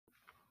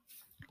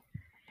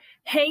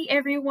Hey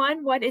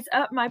everyone, what is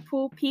up, my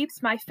pool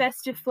peeps, my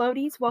festive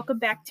floaties? Welcome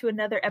back to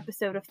another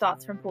episode of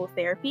Thoughts from Pool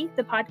Therapy,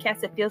 the podcast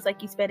that feels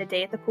like you spent a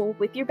day at the pool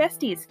with your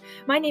besties.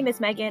 My name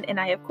is Megan, and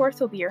I, of course,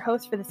 will be your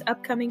host for this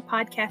upcoming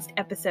podcast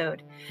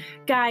episode.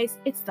 Guys,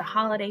 it's the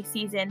holiday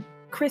season.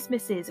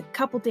 Christmas is a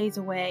couple days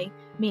away,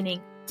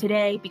 meaning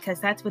today, because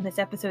that's when this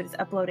episode is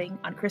uploading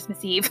on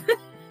Christmas Eve.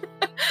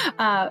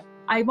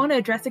 I want to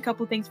address a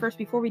couple things first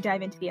before we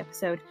dive into the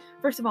episode.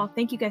 First of all,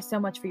 thank you guys so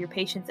much for your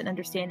patience and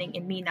understanding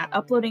in me not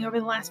uploading over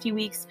the last few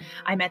weeks.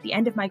 I'm at the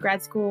end of my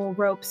grad school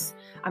ropes.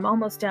 I'm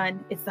almost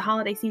done. It's the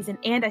holiday season,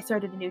 and I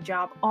started a new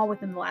job all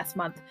within the last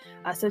month.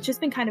 So it's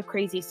just been kind of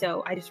crazy,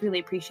 so I just really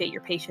appreciate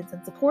your patience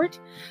and support.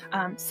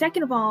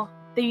 Second of all,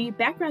 the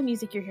background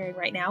music you're hearing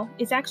right now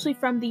is actually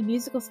from the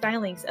musical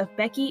stylings of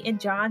Becky and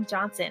John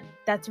Johnson.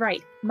 That's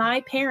right.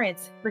 My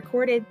parents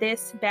recorded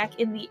this back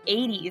in the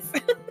 80s.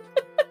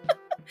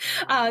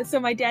 So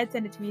my dad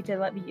sent it to me to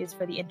let me use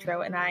for the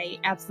intro, and I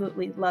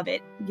absolutely love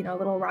it. You know, a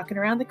little rocking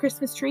around the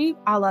Christmas tree,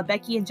 a la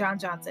Becky and John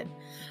Johnson.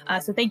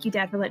 So thank you,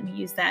 Dad, for letting me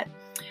use that.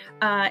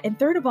 And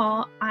third of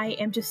all, I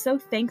am just so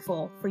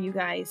thankful for you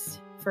guys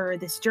for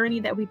this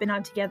journey that we've been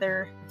on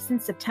together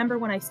since September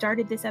when I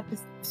started this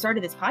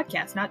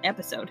podcast, not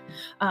episode.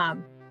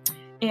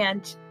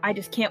 And I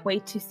just can't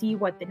wait to see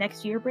what the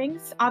next year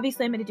brings.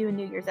 Obviously, I'm going to do a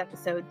New Year's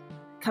episode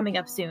coming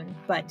up soon,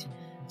 but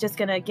just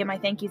gonna get my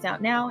thank yous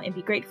out now and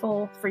be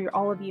grateful for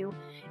all of you.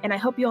 And I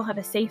hope you all have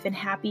a safe and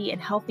happy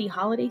and healthy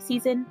holiday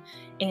season,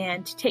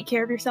 and take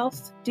care of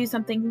yourselves. Do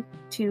something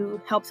to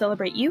help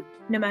celebrate you,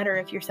 no matter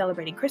if you're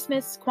celebrating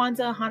Christmas,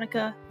 Kwanzaa,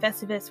 Hanukkah,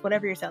 Festivus,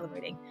 whatever you're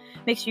celebrating.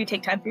 Make sure you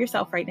take time for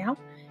yourself right now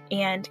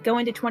and go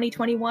into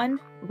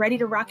 2021 ready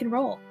to rock and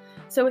roll.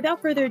 So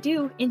without further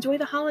ado, enjoy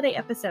the holiday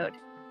episode.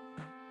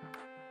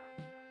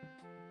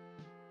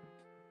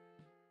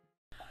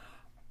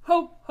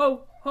 Ho,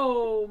 ho,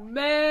 ho,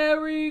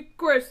 Merry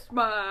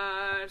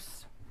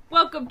Christmas!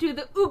 Welcome to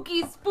the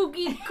Ookie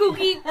Spooky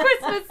Kooky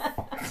Christmas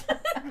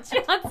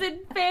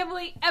Johnson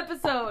family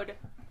episode.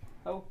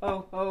 Ho,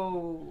 ho,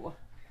 ho.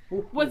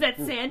 Was that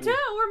Santa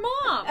or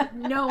Mom?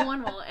 No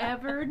one will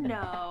ever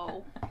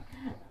know.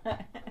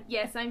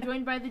 Yes, I'm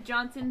joined by the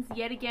Johnsons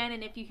yet again,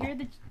 and if you hear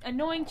the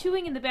annoying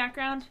chewing in the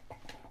background,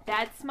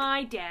 that's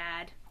my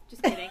dad.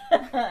 Just kidding.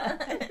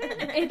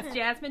 It's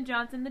Jasmine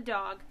Johnson, the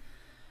dog.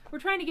 We're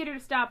trying to get her to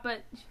stop,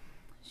 but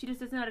she just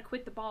doesn't know how to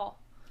quit the ball.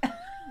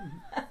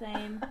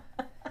 Same.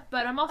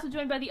 But I'm also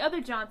joined by the other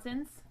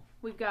Johnsons.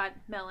 We've got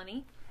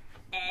Melanie,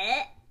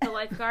 the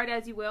lifeguard,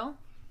 as you will.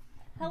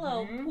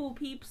 Hello, pool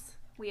peeps.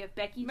 We have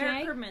Becky J.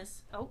 Merry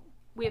Christmas. Oh,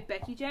 we have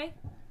Becky J.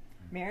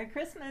 Merry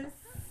Christmas.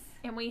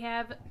 And we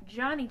have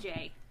Johnny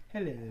J.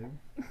 Hello.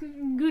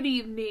 Good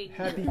evening.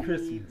 Happy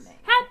Christmas.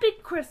 Happy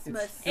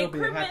Christmas. It's still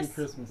be a happy Christmas.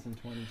 Christmas in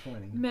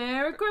 2020.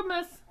 Merry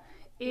Christmas.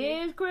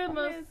 It's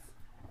Christmas.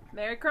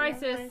 Merry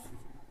Crisis.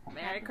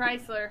 Merry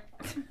Chrysler.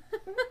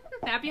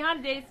 Happy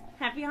Honda Days.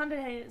 Happy Honda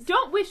Days.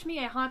 Don't wish me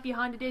a happy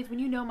Honda Days when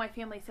you know my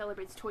family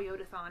celebrates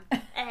Toyotathon.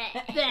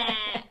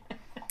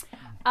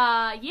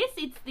 Yes,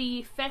 it's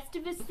the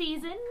Festivus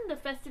season. The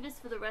Festivus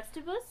for the rest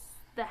of us.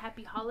 The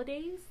happy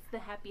holidays. The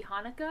happy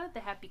Hanukkah. The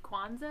happy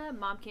Kwanzaa.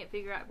 Mom can't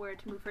figure out where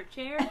to move her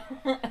chair.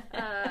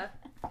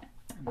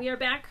 We are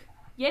back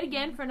yet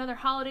again for another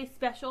holiday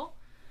special.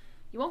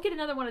 You won't get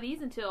another one of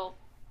these until...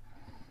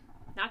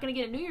 Not gonna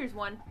get a New Year's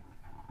one.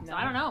 So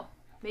I don't know.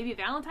 Maybe a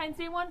Valentine's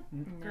Day one?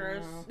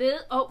 Gross.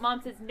 Oh,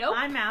 Mom says nope.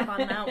 I'm out on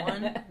that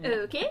one.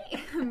 Okay.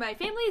 My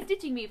family is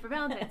ditching me for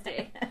Valentine's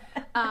Day.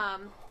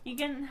 You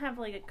can have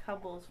like a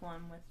couples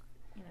one with,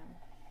 you know.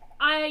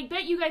 I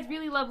bet you guys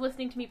really love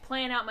listening to me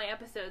plan out my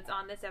episodes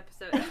on this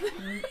episode.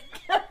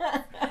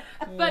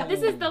 But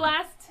this is the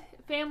last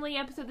family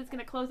episode that's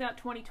going to close out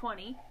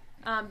 2020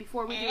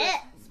 before we do a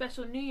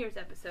special New Year's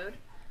episode.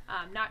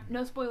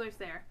 No spoilers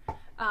there.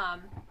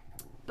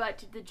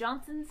 But the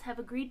Johnsons have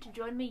agreed to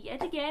join me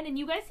yet again, and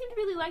you guys seem to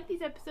really like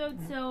these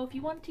episodes, so if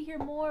you want to hear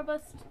more of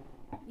us,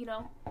 you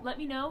know, let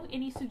me know.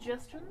 Any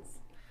suggestions?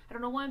 I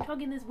don't know why I'm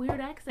talking this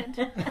weird accent.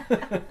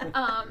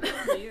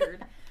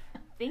 Weird.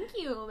 Thank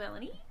you,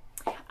 Melanie.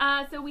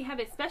 So we have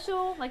a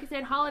special, like I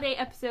said, holiday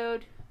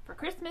episode for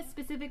Christmas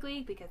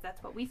specifically, because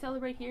that's what we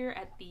celebrate here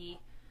at the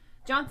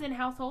Johnson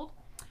household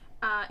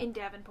in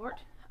Davenport.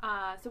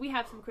 So we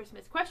have some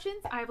Christmas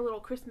questions. I have a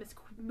little Christmas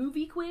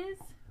movie quiz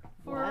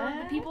for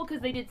the people because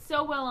they did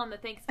so well on the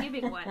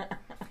Thanksgiving one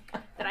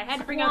that I had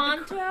to bring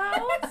out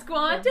the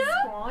Squanto.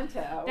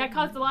 That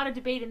caused a lot of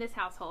debate in this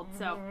household.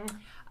 So,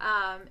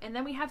 and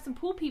then we have some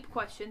pool peep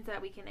questions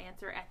that we can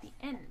answer at the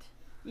end.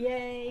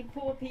 Yay,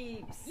 pool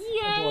peeps. Yay!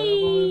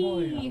 Oh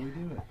boy, how do we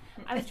do it?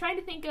 I was trying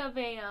to think of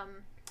a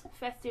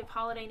festive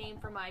holiday name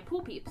for my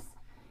pool peeps,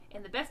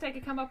 and the best I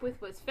could come up with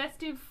was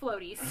Festive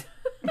Floaties.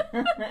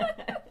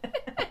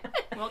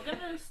 Welcome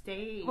to the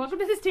stage. Welcome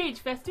to the stage,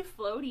 Festive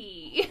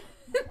Floaty.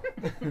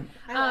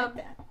 I like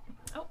that.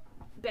 Oh,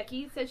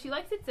 Becky says she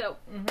likes it, so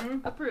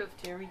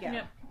approved. Here we go.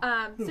 Yep.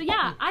 So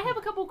yeah, I have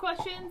a couple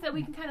questions that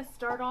we can kind of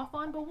start off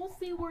on, but we'll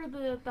see where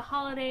the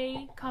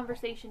holiday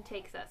conversation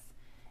takes us.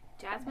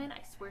 Jasmine,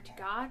 I swear to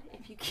God,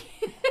 if you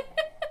can't...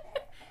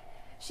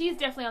 she's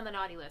definitely on the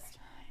naughty list.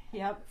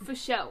 Yep. For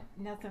show.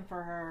 Nothing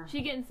for her.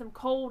 She getting some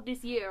cold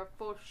this year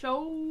for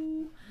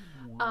show.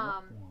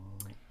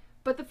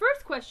 But the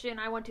first question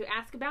I want to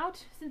ask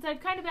about, since I've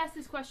kind of asked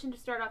this question to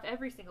start off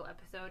every single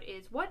episode,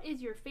 is what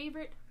is your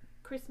favorite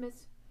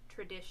Christmas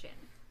tradition?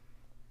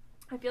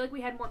 I feel like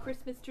we had more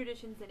Christmas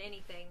traditions than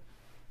anything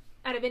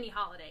out of any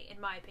holiday, in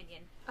my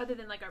opinion, other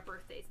than like our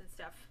birthdays and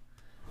stuff.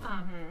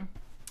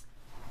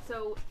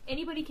 So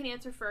anybody can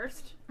answer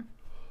first.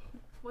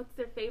 What's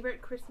their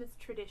favorite Christmas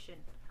tradition?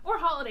 Or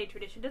holiday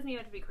tradition. Doesn't even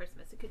have to be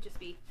Christmas. It could just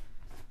be,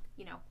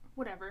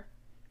 whatever.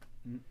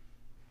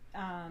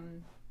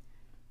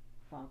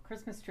 Well,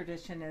 Christmas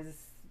tradition is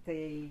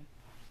the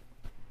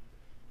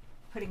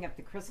putting up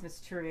the Christmas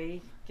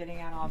tree,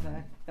 getting out all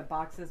the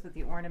boxes with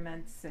the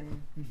ornaments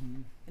and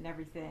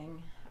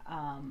everything.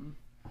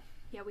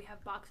 Yeah, we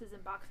have boxes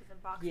and boxes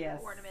and boxes Yes.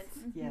 of ornaments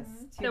Yes.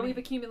 that we've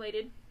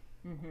accumulated.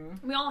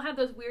 Mm-hmm. We all have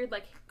those weird,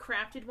 like,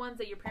 crafted ones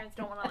that your parents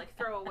don't want to, like,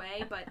 throw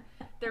away, but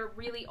they're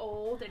really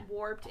old and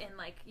warped and,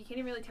 like, you can't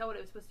even really tell what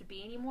it was supposed to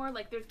be anymore.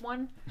 Like, there's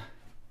one,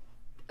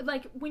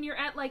 like, when you're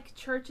at, like,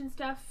 church and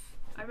stuff,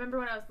 I remember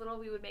when I was little,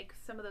 we would make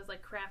some of those,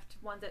 like, craft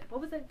ones at,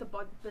 what was it, the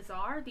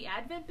bazaar? The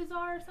Advent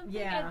Bazaar or something?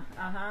 Yeah.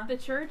 At the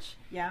church.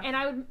 Yeah.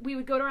 And we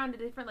would go around to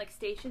different, like,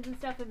 stations and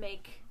stuff and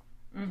make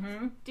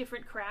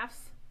different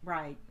crafts.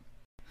 Right.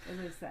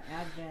 It was the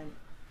Advent.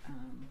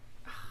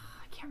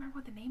 I can't remember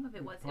what the name of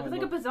it was. It Probably was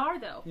like a bazaar,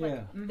 though. Yeah.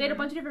 Like, they had a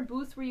bunch of different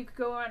booths where you could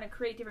go around and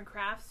create different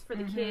crafts for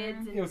the kids.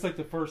 And It was like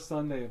the first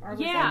Sunday of Or was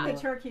Yeah. that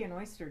the turkey and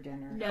oyster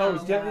dinner? No. Oh, it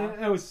was,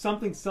 Yeah. it was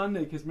something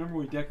Sunday because remember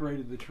we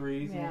decorated the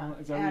trees. Yeah. And all,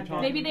 is that what you're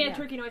talking maybe they had Yeah.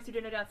 turkey and oyster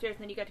dinner downstairs,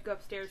 and then you got to go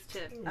upstairs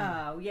to.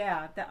 Oh,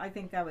 yeah. I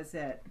think that was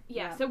it.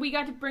 Yeah, so we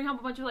got to bring home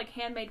a bunch of like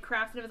handmade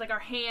crafts, and it was like our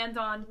hands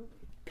on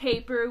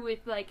paper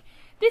with like,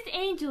 this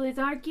angel is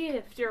our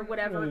gift, or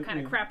whatever Right,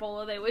 kind of yeah.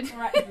 crapola they would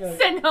Right.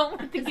 send home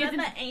with the Is kids.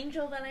 that the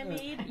angel that I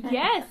made?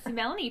 Yes,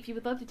 Melanie, if you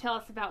would love to tell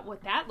us about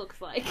what that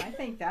looks like. I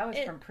think that was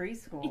from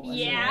preschool. wasn't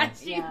Yeah,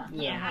 it?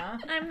 yeah. Uh-huh.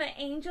 I'm the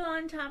angel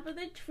on top of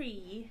the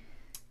tree.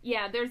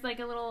 Yeah, there's like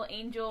a little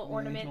angel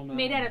ornament angel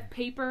made out Melanie. of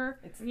paper.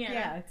 It's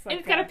Yeah. It's And like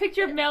it's got a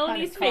picture of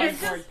Melanie's kind of face.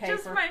 cardboard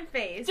Just paper. my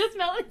face. Just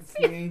Melanie's It's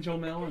the face. Angel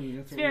Melanie.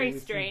 That's It's what very we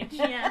always say. strange.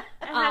 Yeah.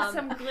 It has Um,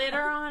 some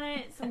glitter on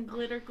it, some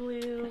glitter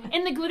glue.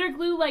 And the glitter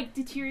glue like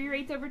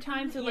deteriorates over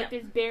time, so like Yep.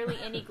 there's barely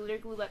any glitter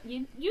glue left.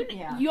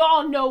 Yeah. You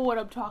all know what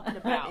I'm talking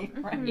about.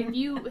 Right. If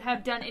you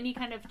have done any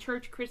kind of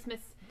church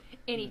Christmas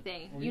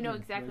anything, Or you know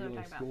even exactly what I'm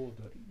regular talking about.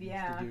 school that used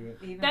Yeah, to do it.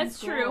 even That's in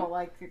school, true.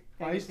 Like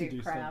they I used to do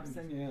do crafts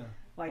stuff. and Yeah.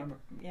 like I'm-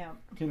 yeah.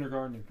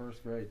 Kindergarten and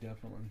first grade,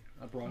 definitely.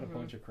 I brought Mm-hmm. a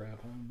bunch of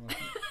crap home.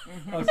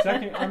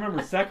 I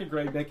remember second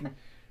grade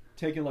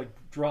taking like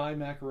dry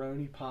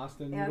macaroni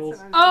pasta Yeah, noodles.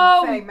 that's what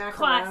I was gonna Oh, say, macaroni.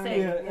 classic.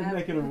 Yeah, and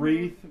making a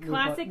wreath. with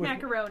Classic my,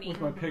 macaroni.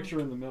 With my picture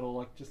in the middle,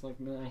 like just like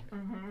me.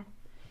 Mm-hmm.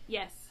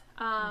 Yes.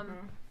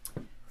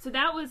 So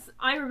that was,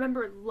 I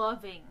remember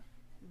loving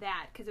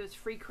that because it was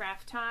free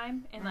craft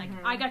time, and like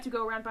I got to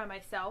go around by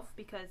myself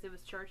because it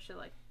was church, so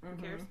like who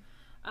cares?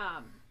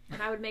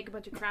 And I would make a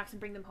bunch of crafts and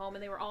bring them home,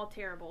 and they were all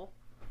terrible.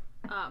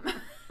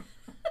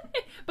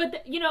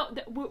 But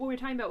what we were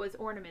talking about was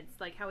ornaments,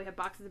 like how we have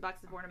boxes and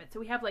boxes of ornaments. So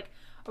we have like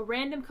a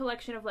random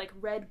collection of like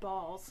red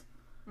balls,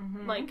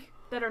 like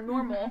that are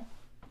normal,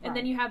 and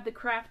then you have the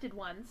crafted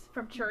ones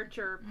from church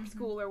or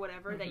school or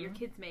whatever that your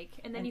kids make,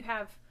 and then you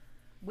have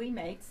We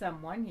made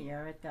some one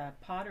year at the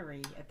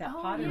pottery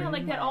pottery. yeah,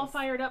 like that all place.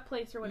 fired up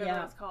place or whatever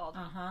Yeah. it's called.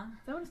 Uh-huh.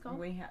 Is that what it's called?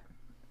 We have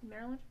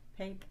Maryland?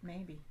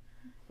 maybe.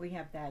 We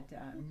have that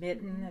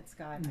mitten that's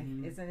got,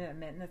 isn't it a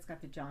mitten that's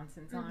got the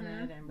Johnsons on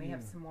it? And we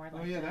have some more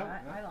like yeah,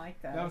 that. I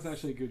like those. That was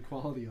actually a good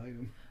quality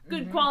item.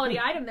 Good quality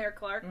item there,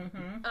 Clark.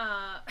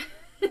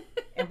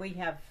 And we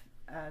have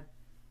a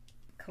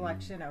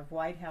collection of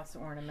White House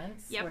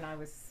ornaments. Yep. When I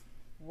was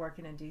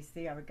working in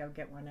D.C., I would go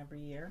get one every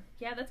year.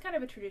 Yeah, that's kind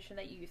of a tradition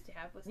that you used to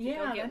have, was to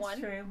Yeah, go get that's one.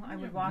 true. I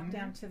would walk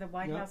down to the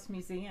White Yep. House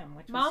Museum,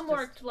 which Mom was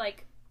worked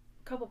like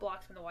a couple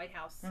blocks from the White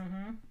House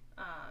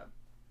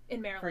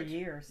in Maryland. for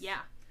years. Yeah.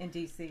 In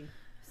D.C.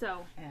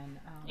 So, And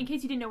in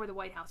case you didn't know where the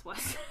White House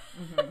was.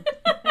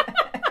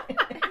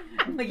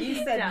 well, you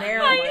said Done.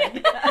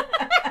 Maryland.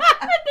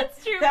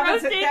 That's true.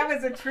 that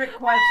was a trick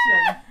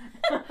question.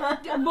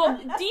 Well,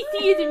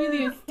 DC isn't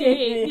really a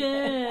state.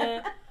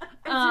 Yeah.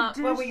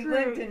 Well, we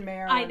lived in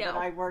Maryland, I know. but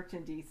I worked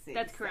in D.C.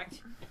 That's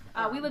correct.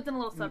 We lived in a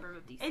little suburb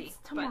of DC. It's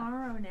but-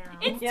 tomorrow now.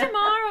 It's Yeah.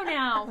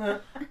 tomorrow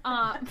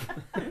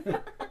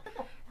now.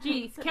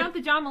 Geez, count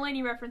the John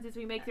Mulaney references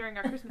we make during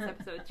our Christmas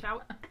episodes,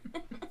 shall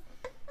we?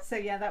 So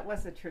yeah, that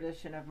was a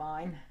tradition of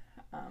mine.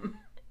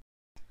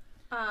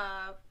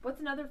 What's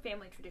another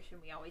family tradition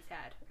we always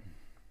had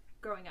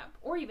growing up,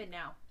 or even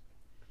now?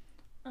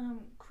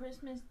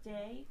 Christmas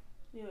Day,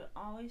 we would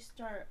always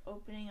start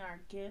opening our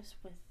gifts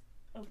with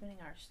opening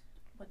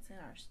what's in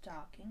our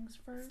stockings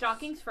first.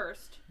 Stockings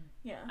first.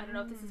 Yeah. I don't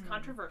know if this is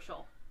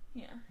controversial,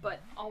 Yeah. but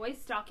always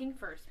stocking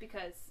first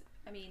because,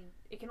 I mean,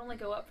 it can only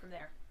go up from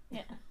there.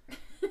 Yeah.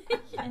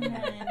 And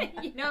then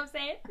You know what I'm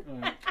saying?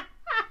 Right.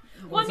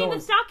 Well, I It's mean, the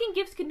always- stocking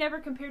gifts could never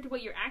compare to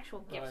what your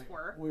actual gifts Right.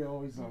 were. We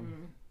always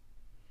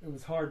it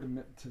was hard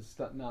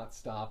not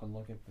stop and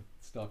look at the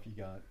stuff you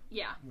got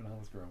Yeah, when I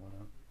was growing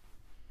up.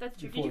 that's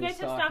true. Before Did you the guys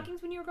have stocking.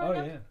 stockings when you were growing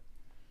Oh up? yeah,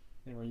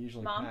 they were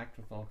usually Mom? packed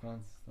with all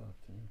kinds of stuff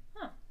too.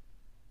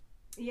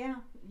 Yeah,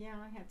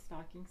 I had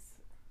stockings.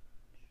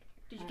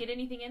 Did you get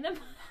anything in them?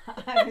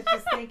 I was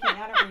just thinking,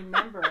 I don't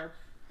remember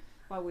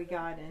what we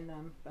got in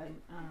them, but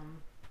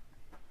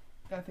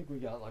I think we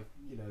got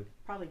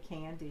probably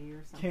candy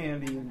or something.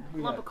 candy I don't and know.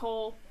 we Lump got of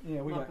coal, we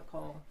Lump got of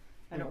coal,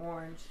 an yeah.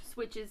 orange,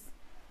 switches.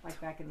 like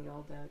back in the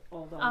old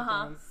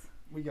Uh-huh. days.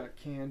 we got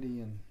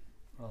candy and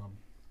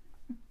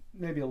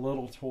maybe a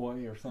little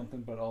toy or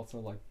something, but also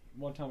like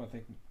one time I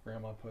think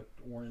Grandma put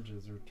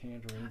oranges or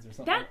tangerines or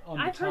something That- on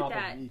the I've heard top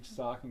that. of each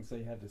stocking, so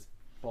you had this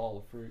ball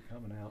of fruit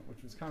coming out,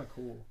 which was kind of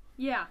cool.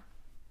 Yeah,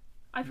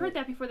 I've heard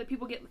that before. That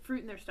people get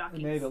fruit in their It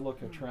stockings. made it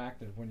look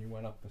attractive when you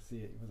went up to see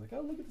it. It was like,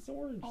 oh, look at this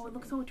orange. Oh, it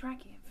looks so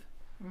attractive.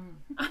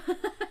 Mm.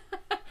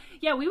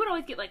 Yeah, we would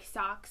always get like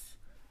socks,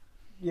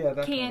 yeah,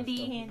 that candy,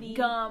 kind of stuff. Candy.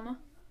 gum,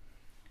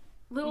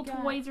 little We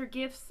got- toys or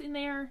gifts in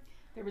there.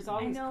 There was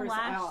always know I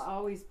last-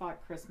 always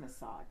bought Christmas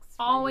socks.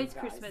 for Always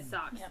you guys. Christmas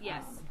socks. Yep.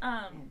 Yes.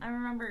 I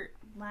remember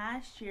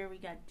last year we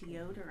got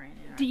deodorant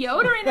in our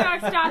Deodorant in our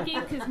stocking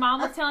because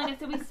Mom was telling us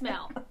that we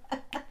smell.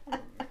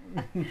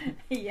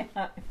 Yeah.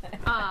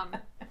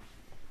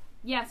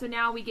 Yeah, so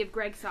now we give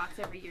Greg socks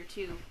every year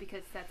too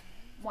because that's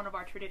one of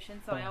our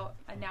traditions. So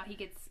and now we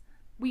get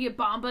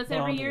Bombas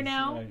every year Bombas,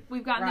 now. right.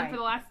 We've gotten them Right. for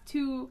the last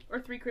 2 or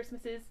 3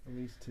 Christmases. At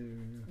least two.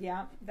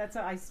 Yeah, that's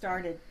how I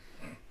started.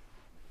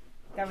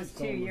 That was She 2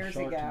 started with years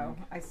Shark ago.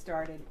 Tank. I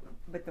started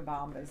with the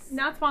Bombas.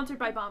 Not sponsored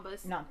by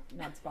Bombas, Not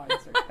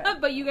sponsored,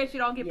 but you guys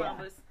should all get Yeah.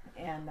 Bombas.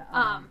 and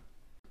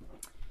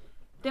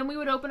Then we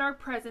would open our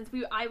presents.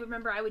 I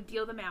remember I would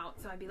deal them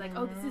out. So I'd be like,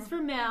 oh, this is for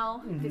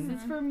Mel. This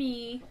is for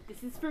me.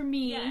 This is for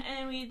me. Yeah,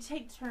 and we'd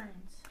take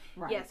turns.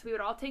 right. Yes, we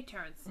would all take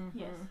turns.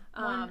 Yes.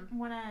 Um,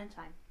 One at a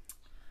time.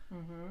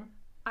 Mm-hmm.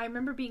 I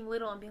remember being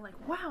little and being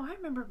like, wow, I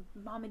remember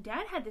Mom and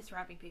Dad had this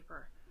wrapping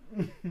paper.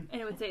 And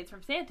it would say it's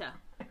from Santa.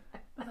 I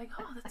was like,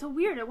 oh, that's so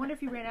weird. I wonder if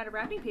he ran out of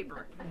wrapping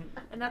paper.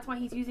 And that's why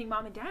he's using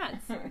Mom and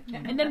Dad's.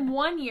 And then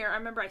one year, I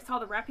remember I saw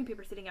the wrapping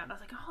paper sitting out, and I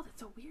was like, oh, that's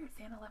so weird.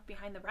 Santa left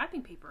behind the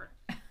wrapping paper.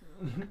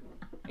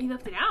 He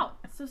left it out.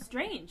 It's so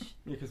strange.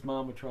 Yeah, because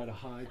Mom would try to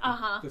hide.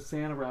 Uh-huh. The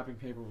Santa wrapping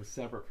paper was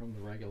separate from the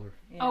regular.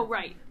 Yeah. Oh,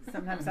 right.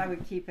 Sometimes I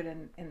would keep it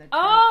in the trunk,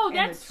 Oh, in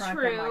that's the trunk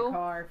true. of my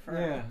car for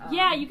Yeah.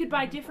 Yeah, you could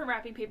buy different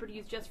wrapping paper to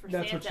use just for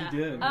That's Santa. what you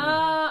did.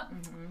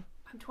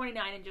 I'm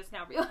 29 and just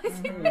now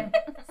realizing this.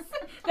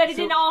 That it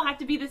didn't all have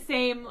to be the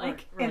same,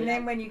 like... And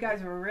then when you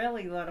guys were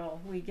really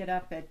little, we get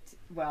up at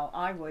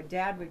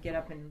Dad would get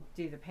up and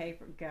do the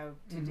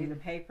do the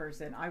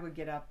papers, and I would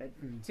get up at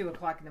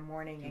 2:00 in the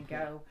morning and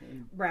go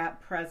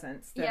wrap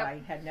presents that Yep.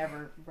 I had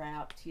never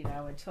wrapped,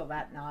 until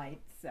that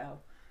night. So,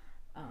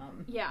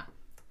 Yeah.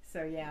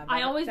 so yeah,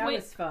 I always that wait-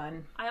 was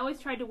fun. I always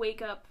tried to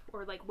wake up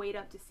or like wait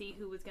up to see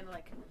who was gonna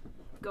like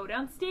go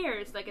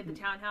downstairs, like at the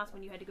townhouse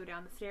when you had to go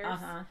down the stairs.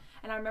 Uh-huh.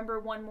 And I remember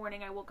one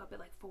morning I woke up at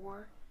like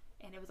 4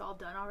 and it was all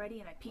done already,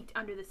 and I peeked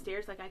under the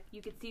stairs, like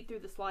you could see through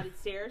the slotted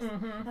stairs.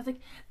 And I was like,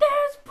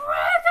 "There's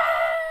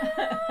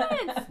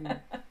presents!"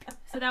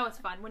 So that was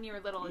fun. When you were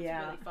little, it's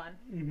Yeah. really fun.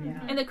 Mm-hmm.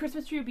 Yeah. And the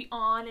Christmas tree would be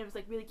on. It was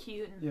like really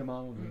cute, and Yeah,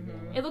 Mom would do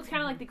that. it looks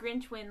kind of like the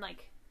Grinch when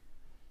like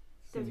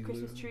there's a Cindy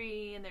Christmas Lou.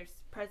 tree and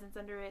there's presents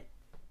under it.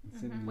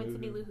 Cindy When Lou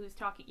Cindy Lou Who's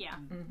talking, yeah.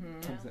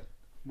 comes in-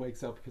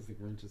 wakes up because the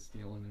Grinch is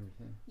stealing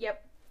everything.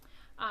 Yep.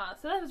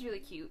 So that was really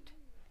cute.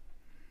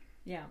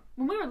 Yeah.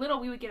 When we were little,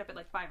 we would get up at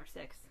like 5 or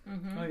 6,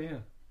 Oh yeah.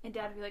 and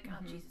Dad would be like,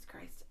 "Oh Jesus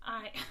Christ,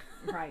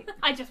 Right.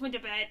 I just went to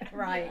bed."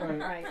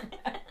 Right.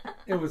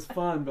 It was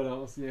fun, but I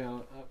was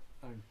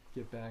I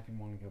get back and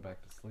want to go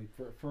back to sleep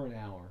for an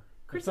hour.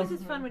 Christmas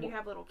is fun when you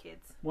have little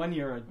kids. One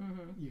year,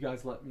 you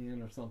guys let me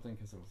in or something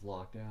because it was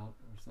locked out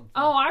or something.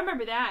 Oh, I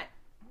remember that.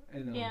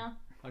 And Yeah.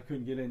 I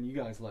couldn't get in. You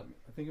guys let me.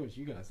 I think it was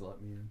you guys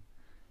let me in.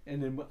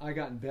 And then I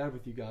got in bed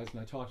with you guys, and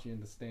I talked you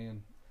into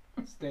staying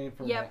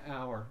for Yep. an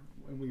hour.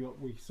 And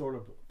we sort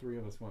of 3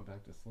 of us went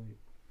back to sleep.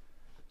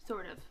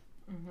 Sort of.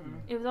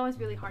 It was always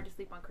really hard to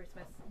sleep on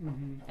Christmas.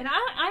 Mm-hmm. And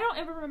I don't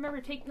ever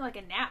remember taking like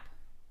a nap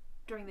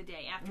during the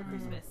day after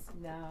Christmas.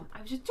 No.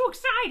 I was just too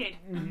excited.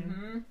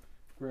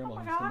 Grandma Oh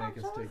my used to God, make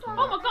I'm us so take excited. naps.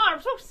 Oh my God,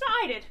 I'm so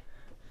excited.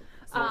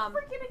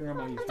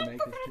 Grandma used to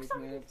make us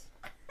take naps.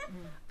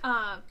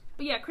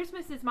 But yeah,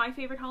 Christmas is my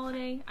favorite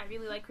holiday. I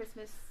really like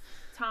Christmas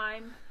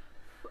time.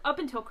 Up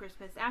until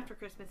Christmas. After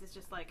Christmas is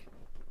just like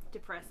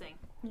depressing.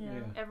 Yeah. Yeah.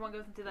 Everyone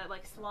goes into that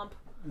like slump,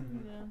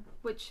 Yeah.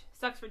 which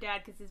sucks for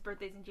Dad because his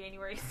birthday's in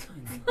January. So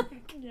it's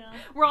like, Yeah.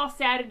 we're all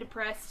sad and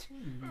depressed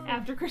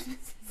after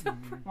Christmas is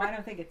over. Well, I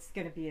don't think it's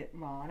going to be.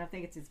 Well, I don't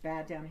think it's as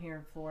bad down here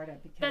in Florida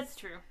because That's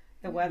true.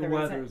 the weather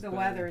weather's the better.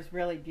 weather is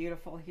really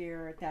beautiful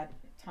here at that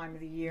time of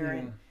the year. Yeah,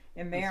 And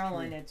in that's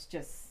Maryland, true. it's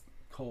just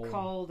Cold.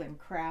 cold and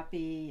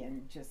crappy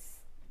and just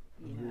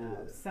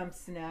Ugh. some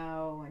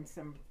snow and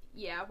some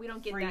Yeah, we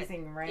don't get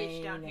freezing that rain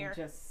itch down here. and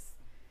just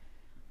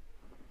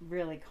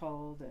really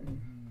cold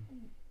and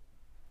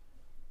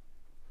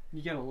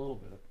You get a little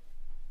bit of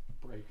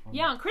break from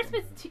Yeah, on from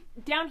Christmas,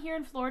 that. down here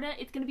in Florida,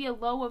 it's going to be a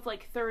low of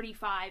like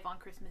 35 on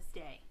Christmas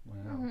Day.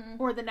 Wow.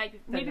 Or the night,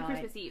 maybe night.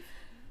 Christmas Eve.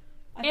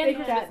 I And think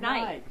Christmas that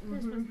night.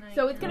 Christmas night.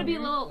 So it's going to be a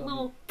Mhm.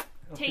 little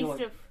I taste feel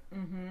like, of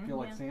feel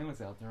like Yeah.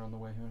 Santa's out there on the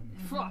way home.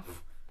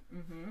 fluff.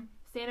 Mm-hmm.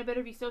 Santa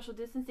better be social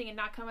distancing and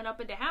not coming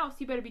up into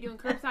house. You better be doing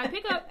curbside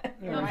pickup.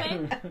 You know what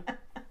I'm saying?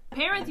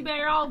 Parents, you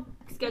better all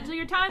schedule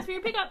your times for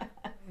your pickup.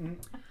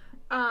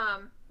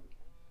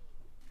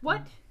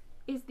 What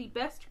is the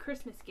best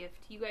Christmas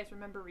gift you guys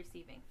remember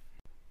receiving?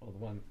 Well, the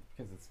one,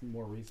 because it's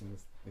more recent,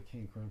 is the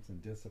King Crimson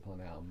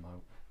Discipline album.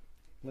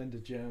 Linda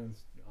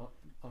Jones,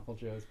 Uncle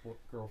Joe's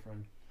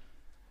girlfriend,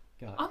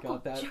 Uncle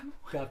got that Joe.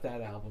 got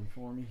that album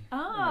for me. Oh.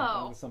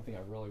 And that was something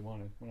I really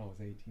wanted when I was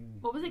 18.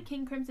 What was it?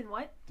 King Crimson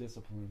what?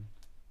 Discipline.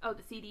 Oh,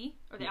 the CD?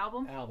 Or the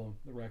album? Album,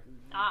 the record.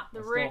 Ah, the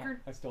I still-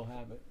 record. I still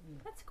have it.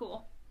 That's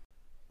cool.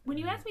 When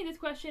you ask me this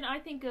question, I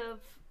think of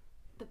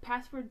the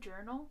password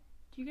journal.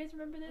 Do you guys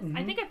remember this? I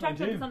Mhm, think I've I talked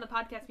about do. this on the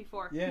podcast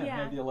before. Yeah, Yeah. it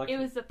had the It electric.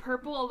 was the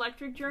purple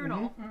electric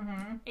journal,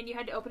 Mm-hmm. and you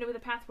had to open it with a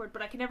password,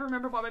 but I can never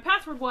remember what my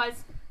password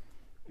was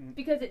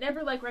because it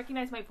never like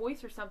recognized my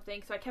voice or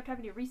something. So I kept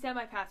having to reset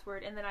my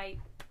password, and then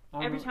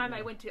every time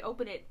I went to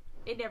open it,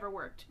 it never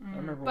worked. I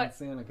remember when But-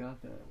 Santa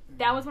got that.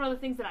 That was one of the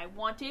things that I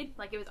wanted.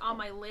 Like it was on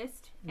my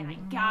list, and I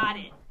got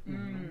it.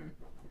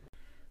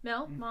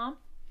 Mel, Mom.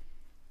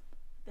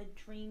 The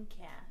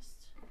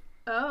Dreamcast.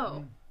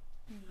 Oh,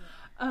 Yeah.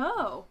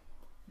 oh.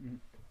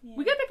 Yeah.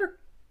 We got that for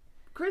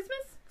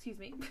Christmas. Excuse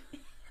me.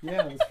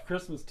 Yeah, it was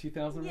Christmas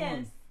 2001.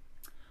 Yes.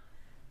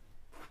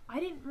 I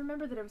didn't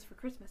remember that it was for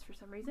Christmas for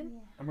some reason. Yeah.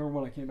 I remember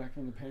when I came back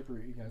from the paper,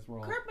 you guys were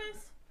all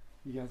Christmas.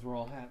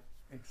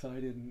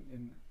 excited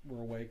and were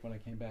awake when I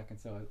came back, and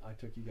so I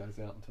took you guys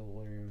out into the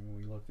living room and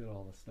we looked at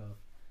all the stuff.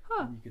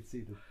 Huh. And you could see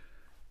you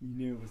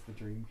knew it was the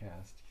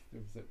Dreamcast. It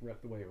was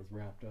the way it was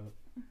wrapped up.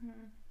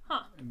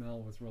 Huh. And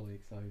Mel was really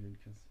excited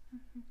because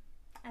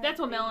That's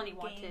what Melanie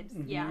wanted.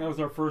 Yeah. that was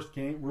our first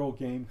real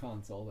game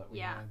console that we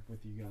Yeah. had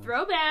with you guys.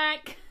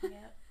 Throwback.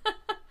 Yeah.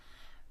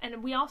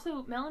 And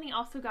Melanie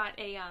also got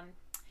a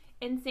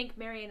NSYNC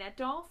marionette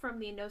doll from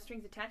the No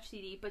Strings Attached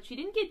CD, but she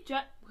didn't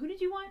get who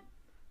did you want?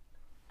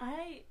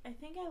 I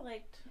think I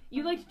liked.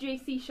 You liked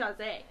JC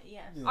Chazé,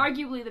 Yes. Yeah.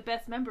 arguably the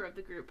best member of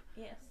the group,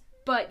 Yes.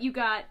 but you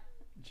got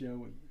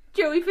Joey.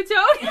 Joey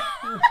Fatone.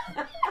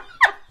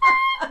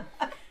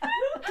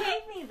 Who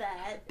gave me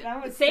that?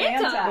 That was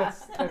Santa.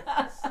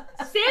 Santa.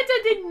 Santa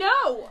didn't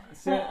know,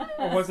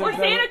 Or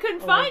Santa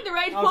couldn't find the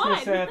right I was one.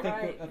 gonna say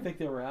Right. I think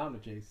they were out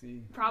of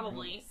JC.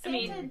 Probably. Santa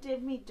I mean,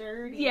 did me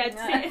dirty. yeah,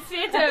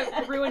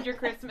 Santa ruined your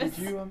Christmas.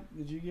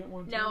 Did you get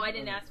one? No, too? I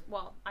didn't ask.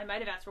 Well, I might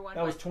have asked for one.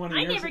 That was but 20 I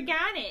years never ago.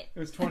 got it. It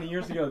was 20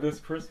 years ago this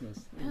Christmas.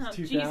 It was Oh,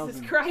 2000.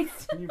 Jesus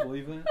Christ. Can you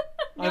believe that?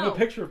 I have a No.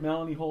 picture of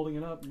Melanie holding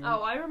it up.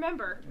 Oh, I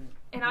remember.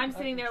 And I'm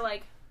sitting there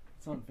like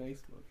It's on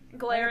Facebook.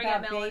 glaring What at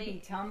about Melanie.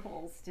 Baby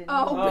Tumbles? Didn't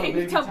Oh, you? Oh, baby,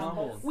 Baby tumbles.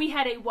 Tumbles. We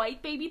had a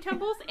white baby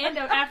tumbles and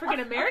an African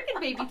American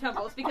baby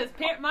tumbles because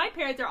my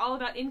parents are all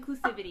about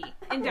inclusivity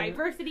and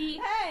diversity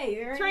Hey,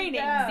 there training.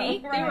 you go. See,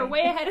 they Right. were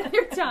way ahead of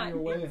their You're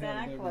time. way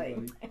Exactly.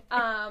 ahead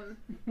of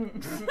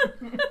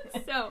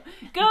everybody. So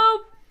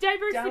go Don't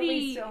we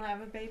diversity. still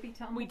have a Baby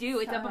Tumbles? We do.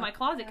 It's up in my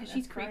closet because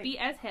she's That's creepy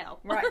as hell.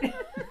 Right.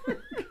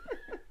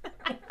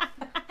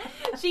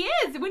 She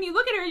is. When you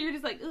look at her, you're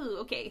just like, ooh,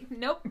 okay,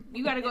 nope.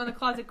 You got to go in the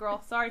closet,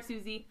 girl. Sorry,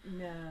 Susie.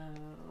 No.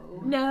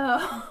 No.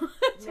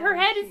 Her No,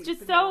 head is she's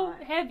just so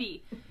not.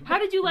 heavy. How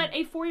did you let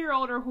a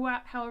 4-year-old or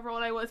however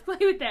old I was play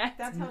with that?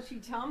 That's how she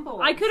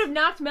tumbles. I could have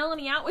knocked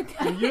Melanie out with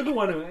that. And you're the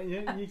one who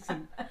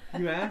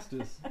you asked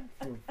us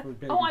for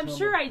Baby Oh, I'm Tumble.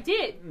 sure I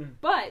did. Mm.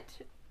 But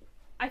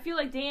I feel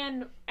like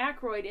Dan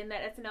Aykroyd in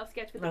that SNL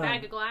sketch with the Oh.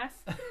 bag of glass,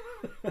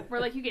 where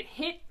like you get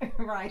hit,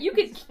 Right. you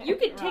could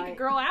take a Right.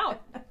 girl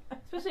out,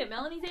 especially at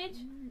Melanie's age.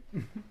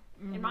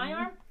 In my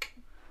arm,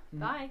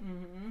 bye.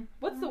 Mm-hmm.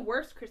 What's the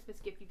worst Christmas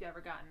gift you've ever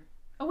gotten?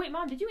 Oh wait,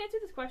 Mom, did you answer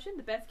this question?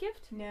 The best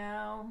gift?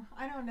 No,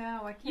 I don't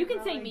know. I can't. You can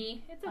say really-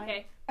 me. It's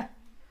okay.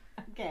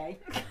 Okay.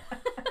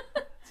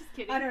 Just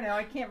kidding. I don't know.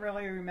 I can't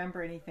really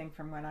remember anything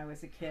from when I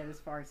was a kid as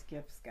far as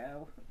gifts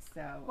go.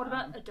 So. What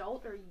about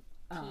adult or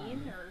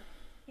teen or?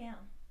 Yeah.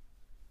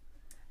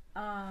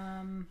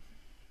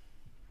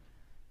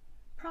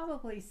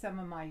 Probably some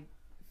of my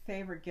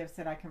favorite gifts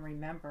that I can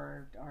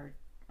remember are.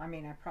 I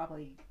mean, I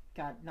probably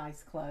got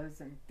nice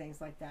clothes and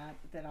things like that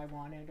that I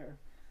wanted or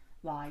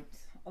liked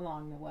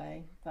along the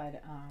way.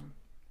 But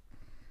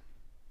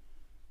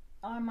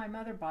my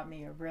mother bought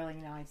me a really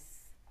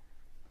nice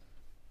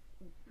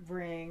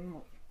ring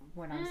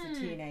when I was a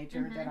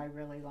teenager that I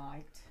really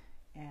liked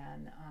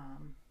and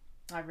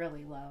I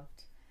really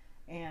loved.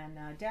 And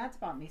Dad's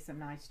bought me some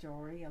nice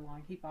jewelry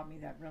along. He bought me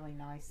that really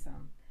nice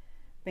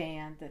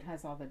band that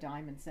has all the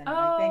diamonds in it.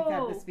 I think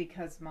that was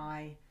because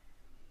my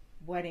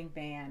wedding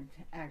band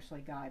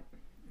actually got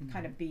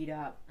kind of beat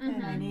up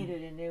and I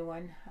needed a new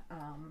one.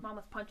 Mom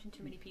was punching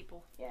too many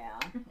people. Yeah,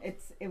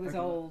 it was Okay.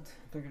 old.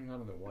 I think I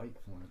got it at White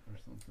Flint or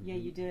something. Yeah,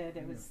 you did.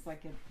 It was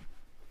like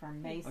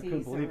from couldn't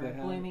Macy's or believe they had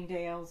it.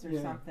 Bloomingdale's or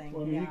something.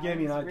 Well, yeah, you gave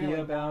me it an was idea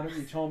really about nice.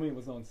 it. You told me it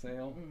was on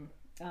sale.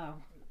 Oh,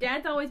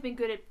 Dad's always been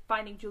good at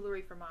finding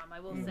jewelry for Mom, I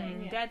will say.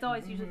 Yeah. Dad's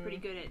always usually pretty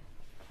good at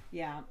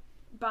Yeah.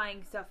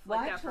 buying stuff Well,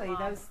 like that for actually,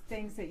 Mom. those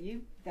things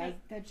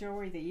that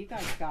jewelry that you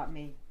guys got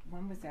me,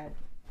 when was that?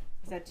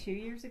 Was that 2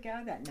 years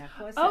ago? That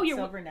necklace, Oh, that you're-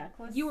 silver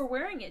necklace? You were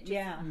wearing it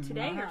just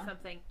today or Uh-huh.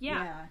 something.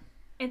 Yeah.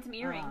 And some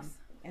earrings.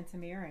 And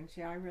some earrings.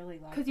 Yeah, I really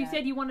like that. Because you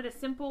said you wanted a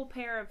simple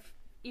pair of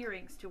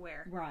earrings to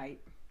wear.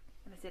 Right.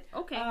 And I said,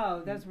 okay.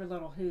 Oh, those were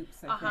little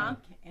hoops, I Uh-huh.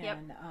 think. Yep.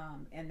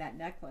 And that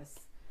necklace.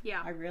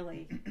 Yeah. I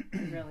really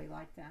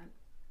like that.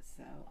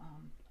 So,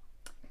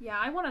 Yeah,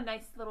 I want a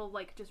nice little,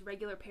 like, just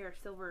regular pair of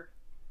silver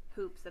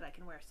hoops that I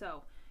can wear.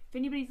 So, if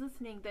anybody's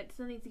listening that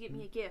still needs to get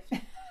me a gift,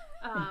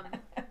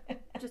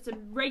 just a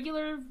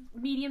regular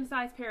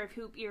medium-sized pair of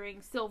hoop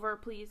earrings, silver,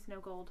 please, no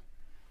gold.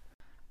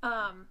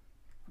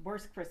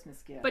 worst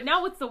Christmas gift. But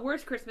now what's the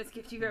worst Christmas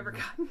gift you've ever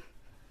gotten?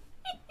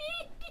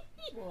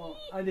 Well,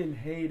 I didn't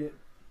hate it,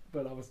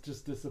 but I was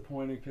just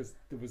disappointed because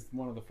it was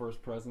one of the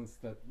first presents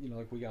that,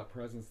 like we got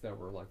presents that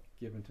were like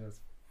given to us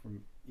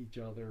from each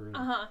other and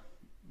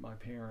my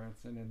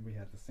parents, and then we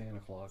had the Santa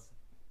Claus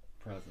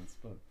presents.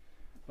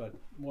 But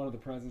one of the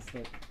presents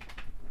that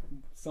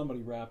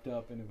somebody wrapped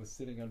up and it was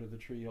sitting under the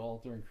tree all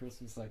during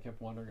Christmas, I kept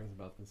wondering, it was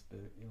about this big,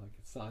 like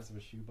the size of a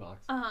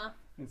shoebox.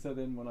 And so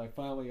then when I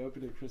finally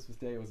opened it Christmas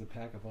Day, it was a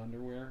pack of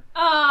underwear.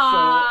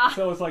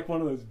 So it's like one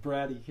of those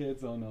bratty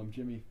kids on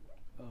Jimmy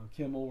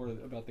Kimmel where,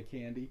 about the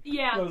candy.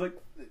 Yeah. I was like,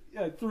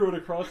 I threw it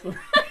across the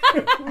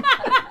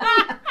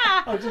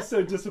I was just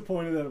so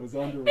disappointed that it was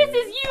underwear. This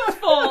is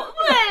useful!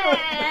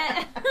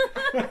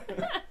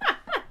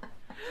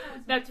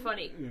 That's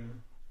funny. Yeah.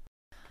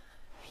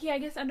 Yeah, I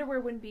guess underwear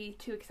wouldn't be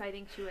too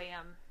exciting to a I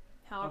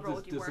however was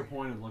old just you were.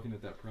 disappointed looking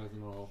at that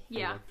present all for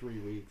Yeah. like 3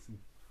 weeks and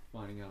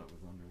finding out it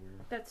was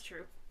underwear. That's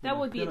true. That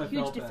would be Then a I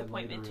huge felt bad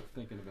disappointment. later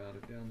thinking about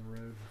it down the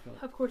road. I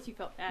felt, Of course you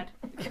felt bad.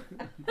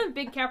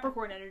 Big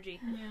Capricorn energy.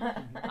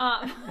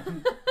 Yeah.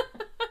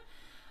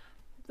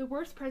 The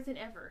worst present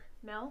ever.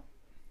 Mel?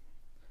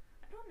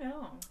 I don't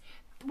know.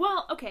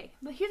 Well, okay.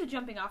 But here's a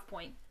jumping off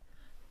point.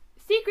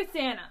 Secret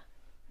Santa.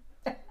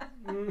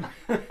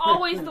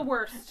 Always the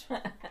worst.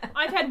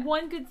 I've had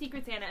one good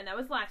Secret Santa, and that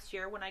was last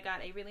year when I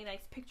got a really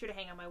nice picture to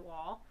hang on my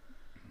wall.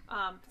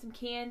 Some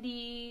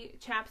candy,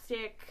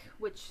 chapstick,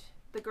 which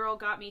the girl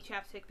got me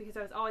chapstick because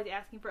I was always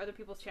asking for other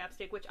people's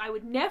chapstick, which I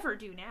would never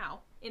do now.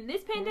 In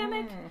this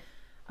pandemic,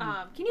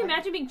 can you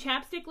imagine being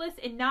chapstickless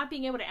and not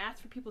being able to ask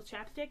for people's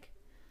chapstick?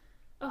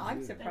 Ugh,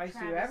 I'm surprised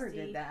you ever travesty.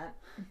 did that.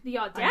 the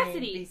I mean,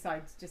 audacity.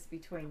 besides just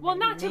between Well,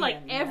 maybe not to me like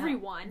and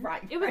everyone.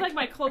 Right. It was like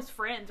my close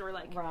friends or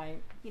like, Right.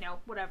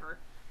 whatever.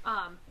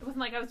 It wasn't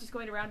like I was just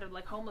going around to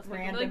like homeless people.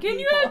 Random Like, can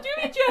you people. do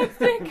me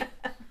chapstick?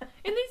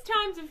 In these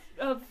times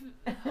of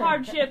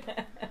hardship.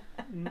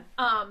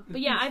 But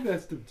yeah, it's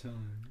festive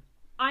time.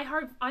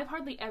 I've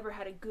hardly ever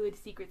had a good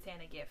Secret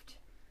Santa gift.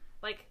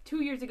 Like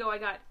 2 years ago, I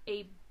got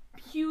a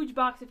huge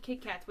box of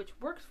Kit Kats, which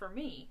works for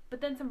me, but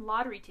then some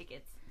lottery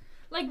tickets.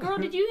 Like, girl,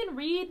 did you even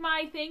read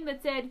my thing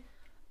that said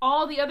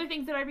all the other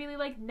things that I really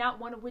liked, not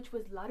one of which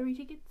was lottery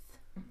tickets?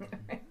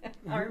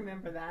 I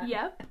remember that.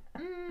 Yep.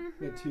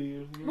 Yeah, 2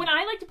 years ago. When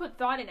I like to put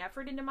thought and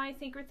effort into my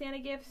Secret Santa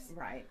gifts,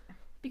 Right.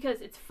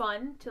 because it's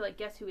fun to like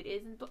guess who it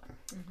is, and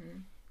Mm-hmm.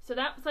 so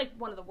that was like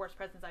one of the worst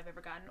presents I've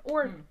ever gotten.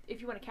 Or if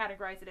you want to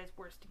categorize it as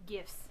worst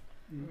gifts,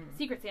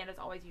 Secret Santa is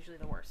always usually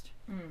the worst.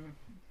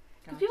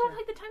 Because people don't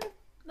take the time to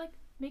like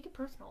make it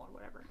personal or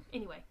whatever.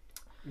 Anyway,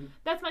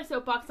 that's my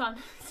soapbox on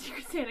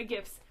Secret Santa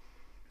gifts.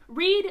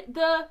 Read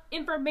the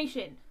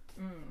information.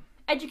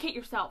 Educate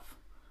yourself.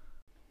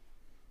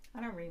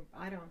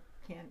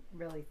 Can't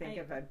really think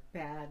of a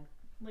bad.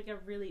 Like I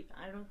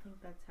don't think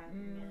that's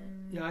happening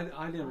yet. Yeah,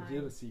 I never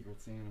did a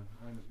Secret Santa.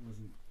 I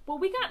wasn't Well,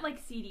 we got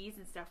like CDs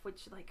and stuff,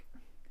 which like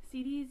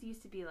CDs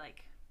used to be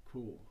like,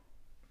 cool.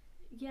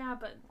 yeah,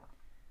 but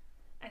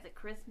as a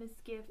Christmas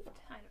gift,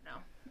 I don't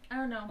know. I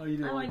don't know. Oh, you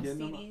didn't I like like getting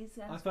them? CDs.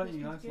 I as thought you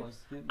Christmas guys gifts.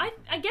 liked getting them.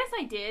 I guess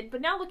I did,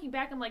 but now looking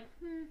back, I'm like,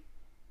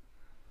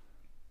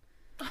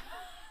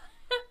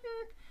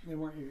 They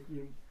weren't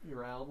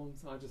your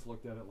albums. I just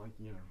looked at it like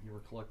you were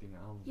collecting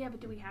albums. yeah, but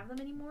do we have them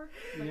anymore?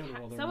 Yeah, Like,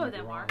 well, they're some in of the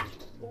them are.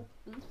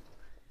 garage.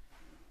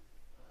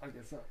 I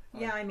guess.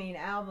 Yeah, I mean,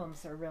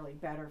 albums are really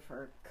better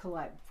for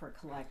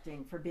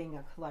collecting, for being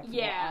a collectible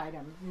Yeah.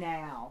 item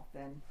now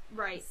than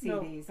Right.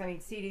 CDs. I mean,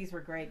 CDs were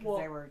great because Well-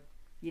 they were,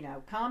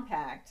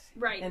 compact.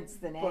 Right. Hence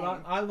the name. But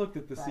I looked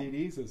at the But-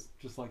 CDs as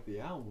just like the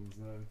albums,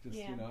 though. Just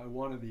Yeah. I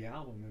wanted the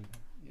album, and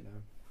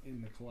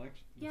in the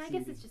collection. the Yeah, I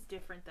guess CD. it's just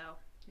different though.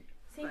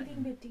 Same Right.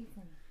 thing but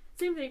different.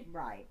 Same thing,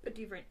 Right. but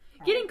different.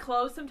 Right. Getting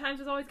clothes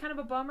sometimes is always kind of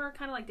a bummer,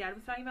 kind of like Dad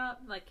was talking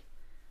about. Like,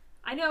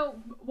 I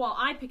know, well,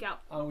 I pick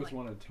out. I always like,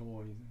 wanted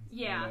toys. and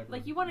yeah, whatever.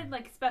 like you wanted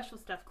like special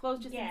stuff. Clothes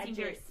just didn't seem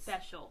very Gadgets.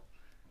 special.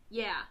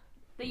 Yeah,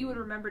 that you would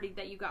remember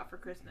that you got for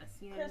Christmas.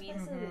 You know what I mean?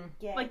 Christmas is a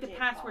gadget Like the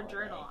password holiday.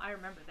 journal. I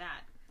remember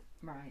that.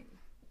 Right.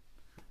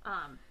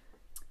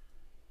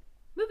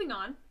 Moving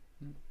on.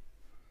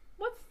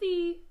 What's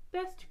the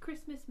best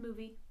Christmas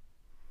movie?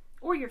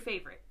 Or your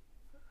favorite?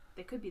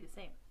 They could be the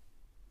same.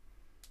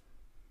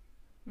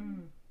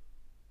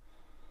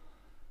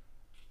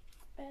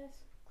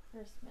 Best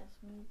Christmas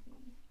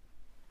movie.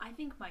 I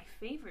think my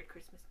favorite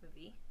Christmas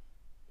movie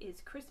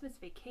is Christmas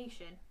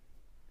Vacation.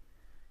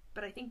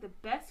 But I think the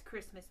best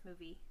Christmas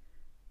movie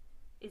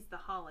is The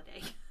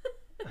Holiday.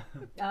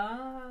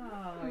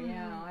 Oh,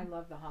 yeah. I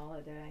love The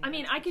Holiday. I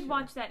mean, that's I for could sure.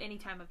 watch that any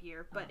time of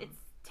year, but it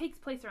takes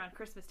place around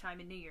Christmas time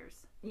and New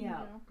Year's.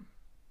 Yeah.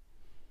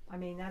 I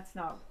mean,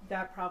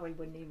 that probably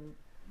wouldn't even,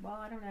 well,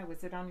 I don't know.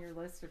 Was it on your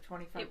list of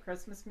 25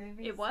 Christmas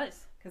movies? It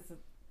was. Because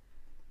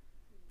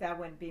that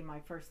wouldn't be my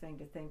first thing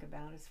to think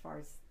about as far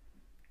as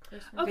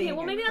Christmas. Okay, being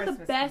well, a maybe not the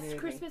Christmas best movie.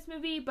 Christmas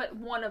movie, but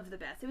one of the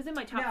best. It was in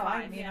my top No,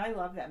 5. I mean, I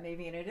love that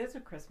movie, and it is a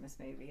Christmas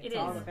movie. It's It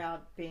all is.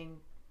 about being,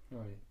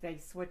 Right. they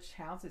switch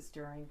houses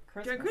during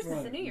Christmas. During Christmas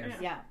Right. and New Year's.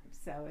 Yeah,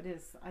 so it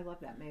is. I love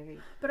that movie.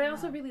 But I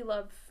also really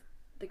love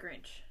The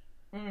Grinch.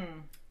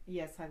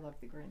 Yes, I love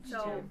The Grinch,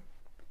 So- too.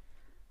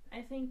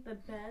 I think the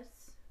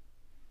best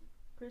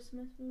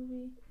Christmas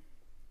movie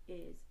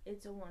is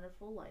It's a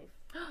Wonderful Life.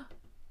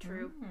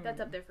 True. That's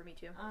up there for me,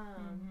 too.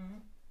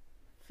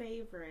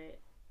 Favorite,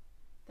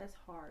 that's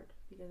hard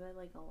because I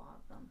like a lot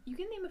of them. You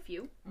can name a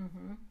few.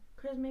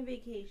 Christmas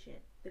Vacation,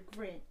 The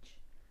Grinch,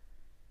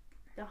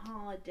 The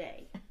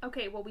Holiday.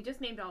 Okay, well, we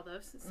just named all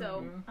those,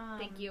 so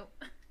thank you.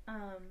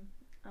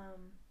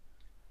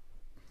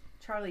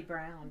 Charlie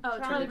Brown. Oh,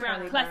 Charlie Brown.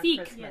 Brown Classique.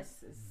 Christmas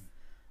Yes. is-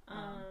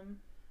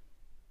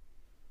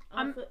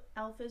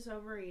 Elf is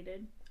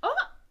overrated. Oh!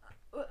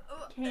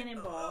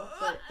 Cannonball,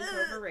 but it's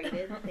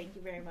overrated. Thank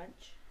you very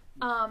much.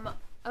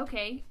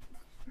 Okay.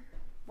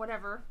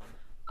 Whatever.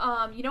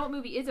 You know what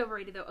movie is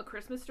overrated, though? A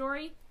Christmas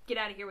Story? Get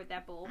out of here with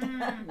that bull.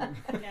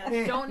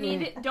 Yes. Don't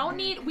need it.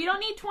 We don't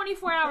need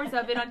 24 hours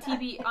of it on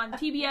TV, on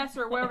TBS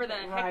or wherever the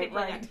heck they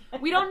play Right.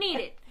 that. We don't need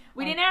it.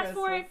 We On didn't ask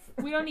for it.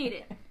 Christmas. We don't need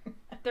it.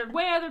 There are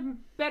way other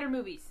better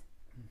movies.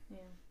 Yeah.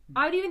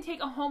 I would even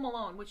take a Home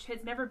Alone, which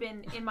has never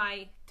been in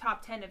my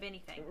top 10 of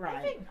anything. I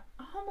Right. think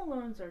Home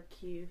Alones are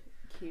cute.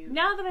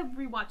 Now that I've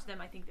rewatched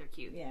them, I think they're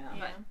cute. Yeah.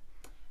 Yeah.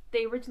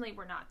 They originally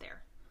were not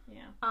there.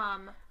 Yeah.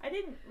 I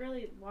didn't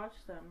really watch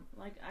them.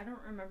 Like, I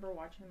don't remember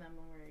watching them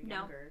when we were No.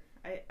 younger.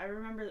 I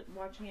remember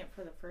watching it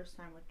for the first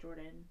time with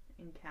Jordan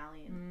and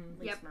Callie and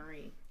Lisa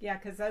Marie. Yeah,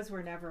 because those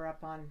were never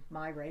up on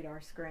my radar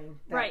screen.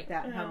 Right.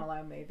 That Yeah. Home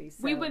Alone movie.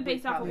 So we went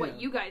based off of probably-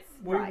 what you guys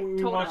We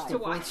told watched us the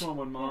to first watch. one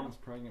when Mom was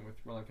pregnant with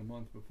like a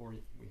month before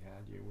we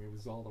had you. It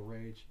was all the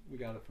rage. We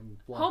got it from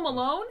Home Blockbuster.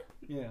 Alone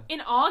Yeah.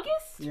 in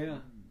August. Yeah.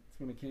 It's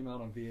when it came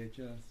out on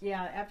VHS.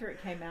 Yeah, after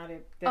it came out, then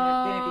it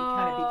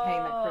kind of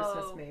became a Oh,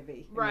 Christmas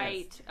movie. Right.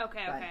 Yes.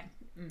 Okay. But- Okay.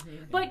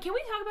 Mhm. But can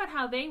we talk about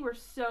how they were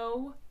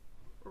so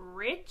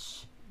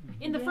rich?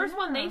 In the first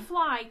one, they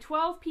fly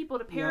 12 people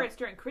to Paris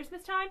during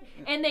Christmas time,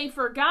 and they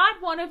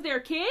forgot one of their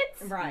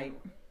kids. Right.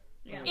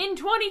 Yeah. In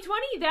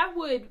 2020, that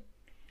would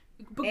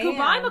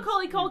goodbye And-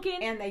 Macaulay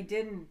Culkin. And they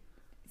didn't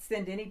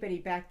send anybody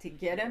back to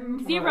get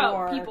him.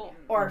 Zero people.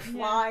 Or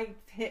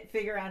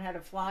figure out how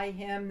to fly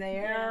him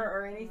there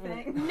or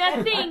anything.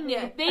 Nothing.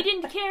 They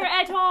didn't care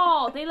at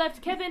all. They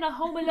left Kevin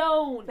home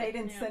alone. They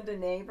didn't send a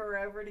neighbor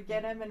over to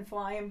get him and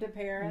fly him to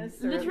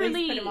Paris, or at Literally.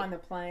 least put him on the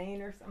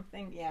plane or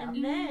something. Yeah,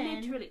 And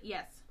then Literally,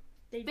 yes.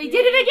 they They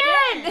did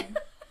it again.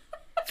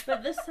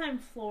 But this time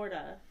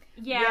Florida.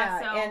 Yeah.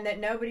 So and that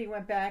nobody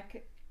went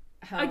back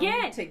home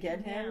Again. to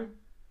get him,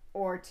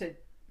 or to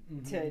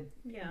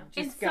Yeah. just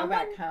And go someone-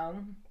 back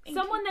home.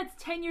 someone that's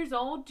 10 years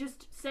old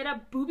just set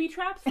up booby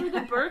traps for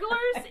the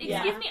burglars.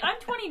 Excuse me, I'm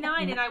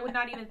 29 and I would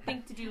not even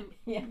think to do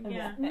Yeah,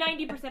 Yeah.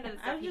 90% of the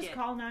I stuff would he just did.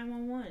 call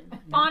 911.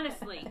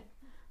 Honestly.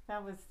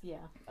 that was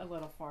a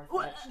little far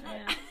fetched.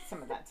 Yeah.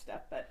 Some of that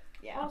stuff, but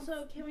yeah.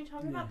 Also, can we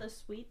talk about the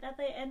suite that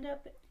they end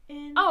up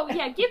in? Oh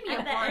yeah, give me a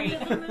At the end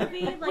break. of the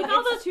movie, like With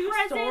all those it's two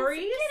presents,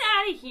 stories. get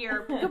out of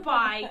here.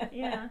 Goodbye.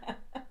 Yeah.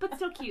 But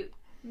still cute.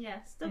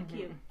 Yeah, still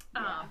cute.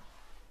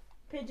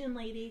 Pigeon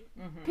Lady.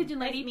 Pigeon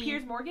Lady, That's me.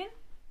 Piers Morgan.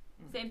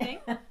 Same thing.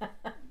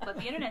 Let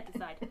the internet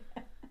decide.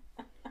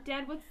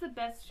 Dad, what's the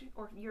best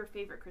or your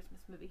favorite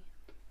Christmas movie?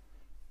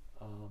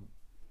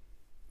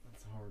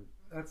 That's hard.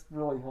 That's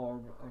really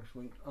hard,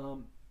 actually.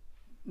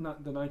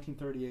 Not the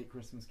 1938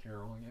 Christmas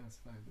Carol, I guess,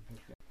 if I had to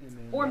pick that. And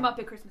then, Or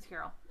Muppet Christmas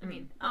Carol. I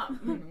mean,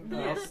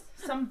 Yes.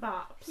 Some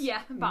bops.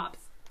 yeah,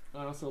 Bob's.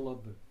 I also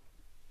love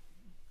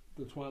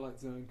the Twilight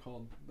Zone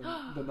called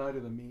the Night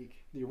of the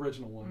Meek, the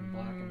original one, in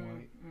black and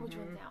white. Which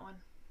one's that one?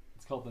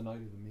 It's called the Night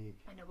of the Meek.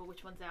 I know, but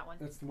which one's that one?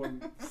 That's the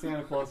one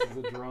Santa Claus is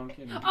a drunk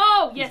and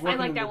Oh, yes, he's I working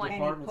like in that the one. And he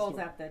department pulls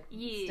store. out the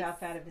Yes.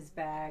 stuff out of his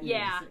bag.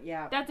 Yeah.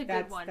 Yeah, That's a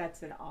good one.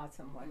 That's an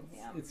awesome one.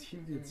 Yeah, It's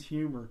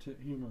humor too.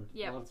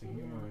 Yep. Lots of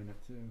humor in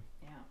it too.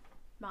 yeah,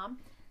 Mom?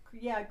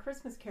 yeah.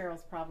 Christmas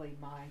Carol's probably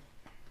my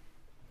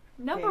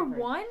Number Favorite.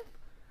 one?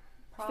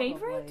 probably,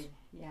 Favorite?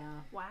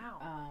 Yeah.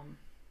 Wow.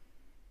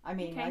 I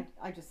mean, Okay.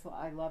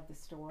 I love the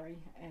story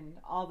and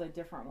all the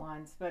different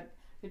ones, but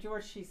the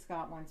George C.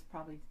 Scott one's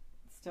probably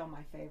still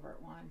my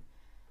favorite one.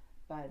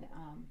 But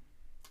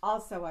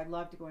Also, I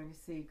loved going to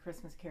see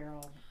Christmas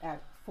Carol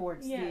at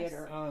Ford's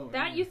Theater. Oh,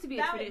 That used to be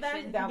a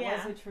tradition. That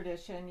was a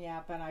tradition,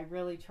 yeah, but I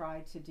really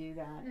tried to do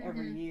that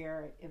every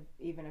year,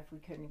 even if we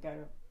couldn't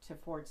go to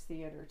Ford's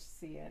Theater to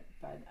see it.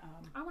 But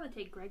I want to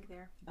take Greg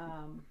there.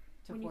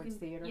 To Ford's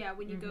Theater. Yeah,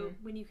 when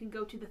you can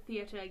go to the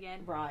theater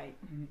again. Right.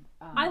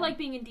 I like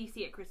being in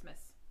DC at Christmas.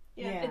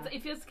 Yeah.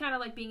 It feels kind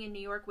of like being in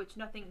New York, which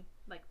nothing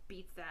like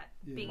beats that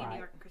being in New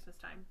York at Christmas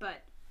time.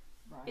 But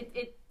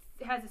it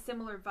has a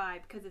similar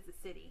vibe because it's a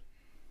city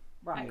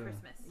at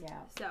Christmas.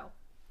 Yeah. So,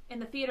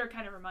 and the theater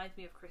kind of reminds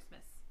me of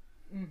Christmas.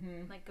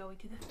 Mm-hmm. Like going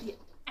to the theater.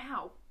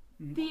 Ow.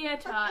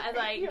 Theater as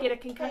I get a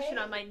concussion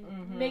on my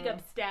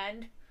makeup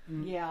stand.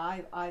 Yeah,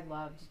 I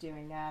loved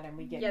doing that, and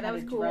we get that kind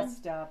was of cool.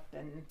 dressed up,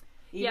 and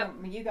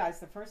even you guys,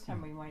 the first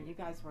time we went, you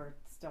guys were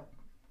still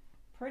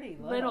pretty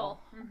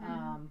little.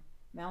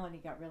 Melanie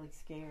got really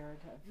scared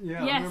of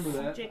Yeah, I remember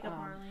that. Jacob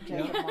Marley.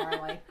 Jacob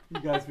Marley. You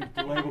guys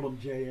labeled him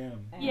JM.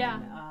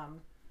 And,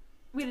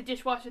 we had a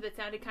dishwasher that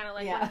sounded kind of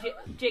like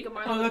when Jacob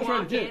Marley would that's right,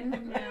 walk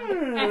in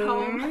at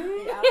home.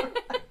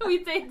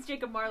 We'd say it's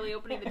Jacob Marley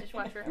opening the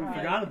dishwasher. I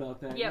forgot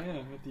about that. Yep. Yeah,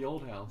 at the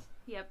old house.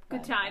 Yep,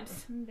 good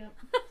times.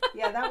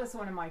 Yeah, that was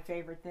one of my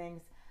favorite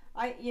things.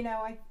 I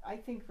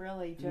think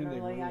really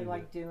generally I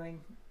like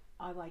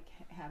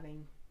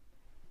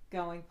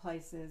going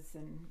places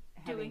and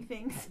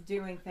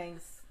doing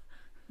things.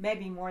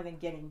 Maybe more than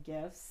getting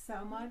gifts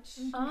so much,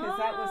 because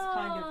that was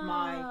kind of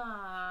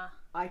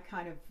I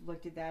kind of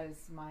looked at that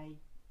as my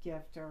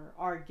gift or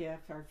our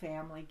gift, our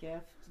family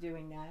gift,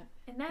 doing that.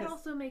 And that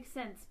also makes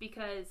sense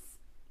because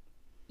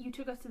you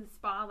took us to the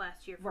spa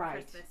last year for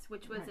Christmas,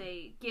 which was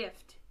a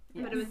gift,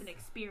 but it was an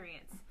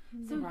experience.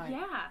 So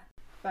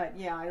But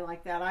yeah, I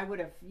like that. I would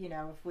have,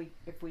 if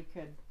we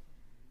could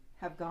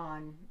have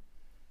gone,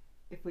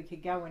 if we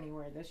could go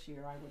anywhere this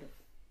year, I would have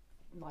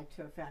liked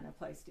to have found a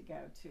place to go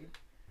to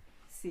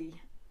see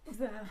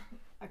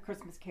a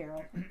Christmas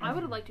Carol. I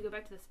would have liked to go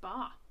back to the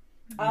spa.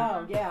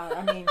 Oh yeah,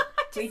 I mean,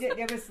 we did.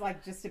 It was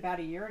like just about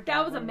a year ago.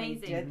 That was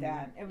amazing. We did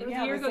that. It was a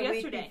year ago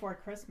yesterday. Week before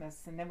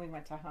Christmas, and then we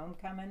went to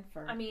homecoming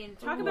for. I mean,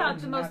 talk about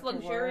the most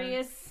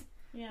luxurious,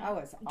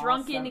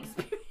 drunken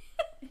experience.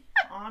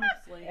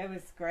 Honestly, it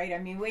was great. I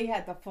mean, we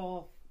had the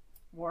full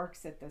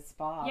works at the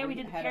spa. Yeah, we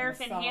did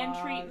paraffin hand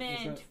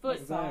treatment,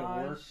 foot massage. Was that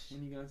at work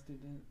when you guys did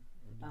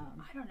that?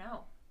 I don't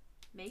know.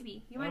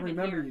 Maybe you might I have been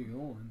remember here. you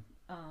going.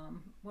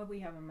 Well, we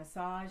have a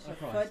massage, I a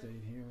probably foot,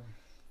 stayed here.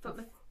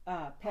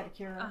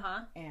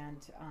 pedicure,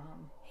 and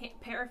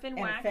paraffin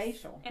and wax, a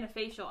facial. and a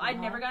facial. I'd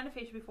never gotten a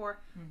facial before.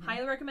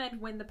 Highly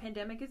recommend when the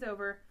pandemic is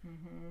over.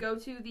 Go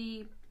to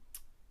the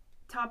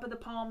Top of the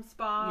Palm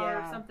Spa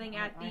or something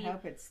at the I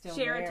hope it's still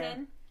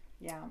Sheraton.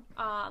 There.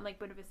 Yeah. Like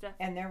Buena Vista.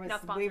 And there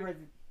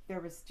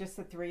was just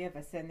the three of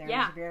us in there.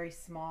 Yeah. It was very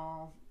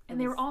small. And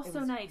they were all so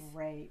nice.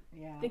 Great.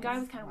 Yeah. The guy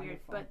was kind of weird,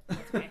 but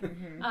that's okay.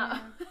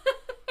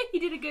 He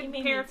did a good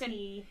paraffin.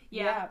 Tea.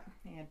 Yeah.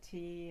 He had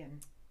tea,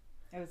 and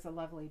it was a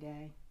lovely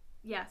day.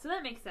 Yeah, so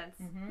that makes sense.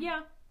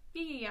 Yeah.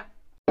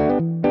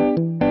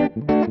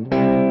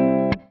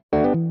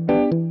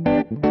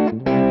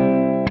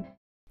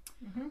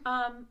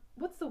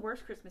 What's the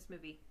worst Christmas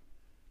movie?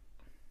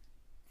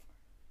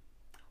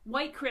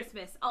 White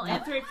Christmas. I'll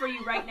answer it for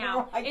you right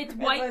now. It's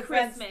White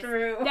Christmas.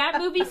 That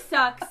movie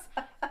sucks.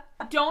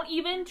 Don't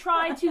even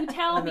try to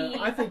tell me.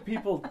 I think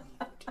people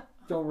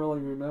don't really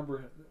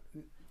remember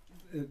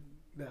it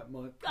that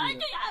much.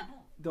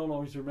 Don't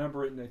always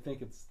remember it, and they think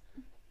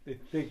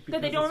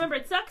that they don't remember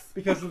it sucks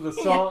because of the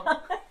song.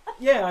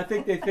 Yeah, I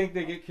think they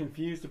get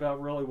confused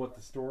about really what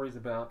the story's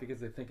about because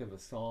they think of the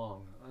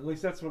song. At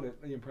least that's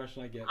what the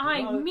impression I get.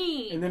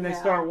 And then they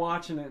start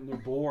watching it and they're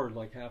bored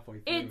like halfway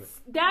through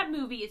That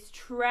movie is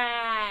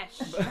trash.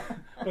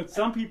 But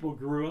some people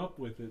grew up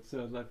with it,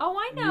 so that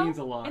I know. means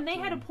a lot. And they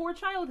had a poor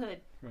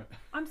childhood. Right.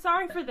 I'm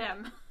sorry for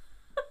them.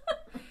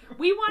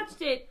 We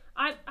watched it.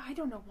 I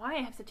don't know why I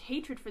have such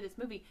hatred for this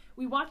movie.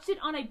 We watched it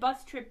on a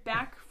bus trip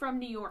back from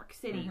New York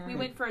City. We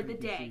went for the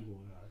day.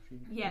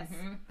 Yes.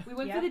 We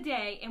went for the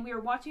day, and we were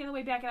watching on the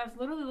way back, and I was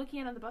literally looking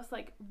at it on the bus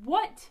like,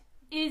 what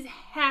is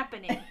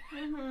happening?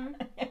 And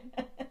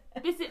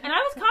I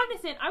was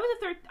cognizant. I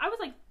was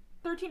like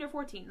 13 or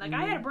 14. Like,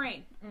 I had a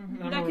brain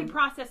that could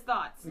process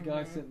thoughts. The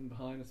guy sitting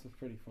behind us was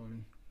pretty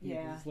funny.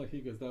 He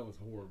goes, that was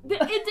horrible.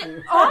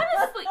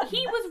 Honestly,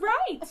 he was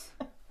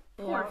right.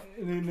 Poor.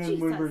 And then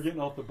when we were getting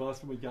off the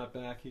bus when we got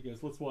back, he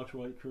goes, let's watch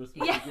White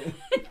Christmas again.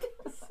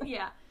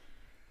 Yeah.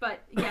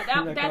 But yeah,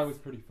 that guy was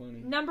pretty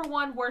funny. Number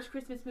one worst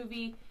Christmas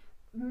movie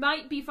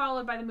might be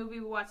followed by the movie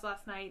we watched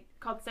last night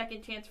called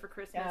Second Chance for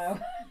Christmas. Oh.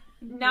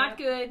 Not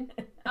good.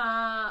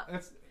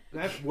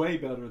 That's way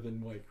better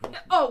than White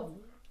Christmas. Oh,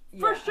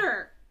 for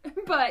sure.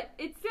 But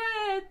it's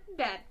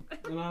bad.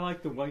 And I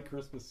like the White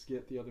Christmas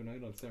skit the other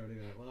night on Saturday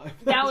Night Live.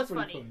 That was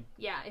funny.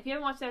 Yeah, if you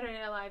haven't watched Saturday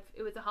Night Live,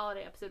 it was a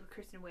holiday episode with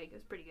Kristen Wiig. It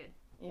was pretty good.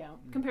 Yeah.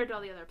 Compared to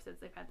all the other episodes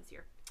they've had this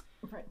year.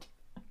 Right.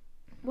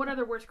 What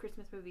other worst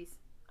Christmas movies?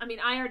 I mean,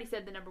 I already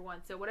said the number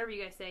one, so whatever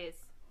you guys say is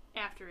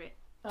after it.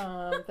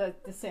 The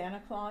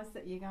Santa Claus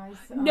that you guys.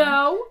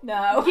 No.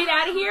 No. Get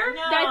out of here.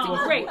 No.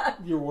 That's great.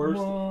 Your worst.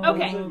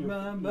 Okay.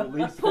 Your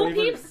least Pool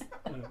favorite. peeps,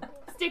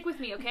 stick with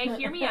me, okay?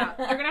 Hear me out.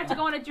 You're going to have to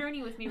go on a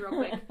journey with me real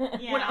quick.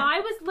 Yeah. When I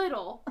was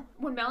little,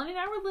 when Melanie and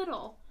I were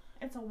little,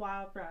 It's a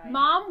wild ride.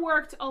 Mom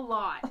worked a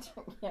lot.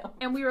 Yeah.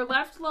 And we were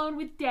left alone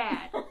with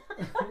Dad.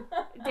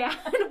 Dad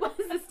was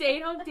the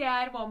stay-at-home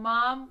dad while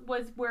Mom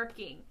was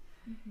working.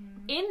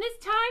 Mm-hmm. In this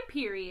time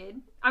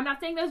period, I'm not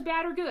saying that was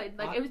bad or good.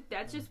 Like it was.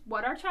 That's just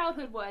what our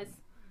childhood was.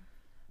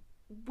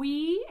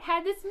 We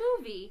had this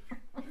movie.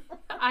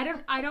 I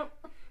don't. I don't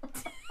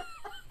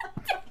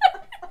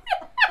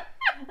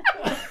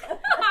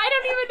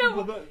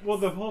even know. Well,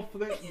 the whole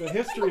thing, the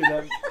history of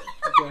that.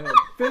 Go ahead.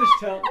 Finish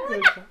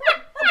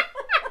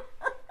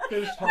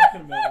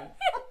talking about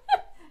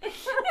it.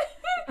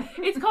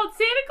 It's called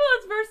Santa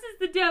Claus versus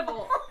the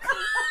Devil.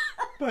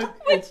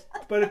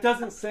 But it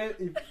doesn't say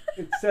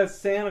it says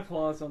Santa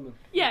Claus on the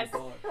Yes.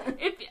 on the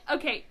box.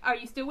 Okay, are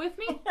you still with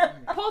me?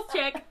 Pulse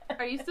check.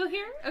 Are you still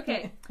here?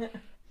 Okay.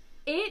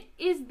 It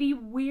is the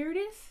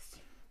weirdest,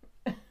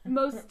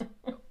 most.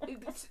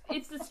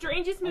 It's the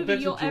strangest I movie bet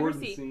you you'll ever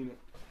Jordan's see. seen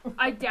it.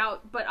 I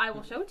doubt, but I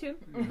will show it to him.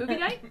 Movie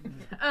night.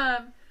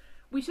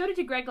 We showed it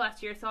to Greg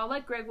last year, so I'll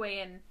let Greg weigh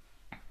in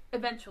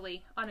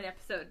eventually on an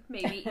episode,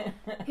 maybe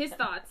his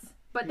thoughts.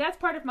 But that's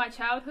part of my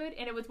childhood,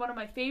 and it was one of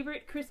my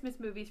favorite Christmas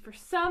movies for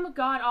some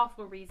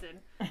god-awful reason.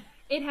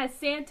 It has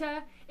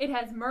Santa, it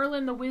has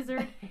Merlin the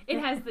Wizard, it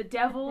has the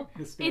devil,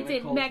 Hispanic it's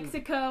in culture.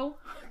 Mexico,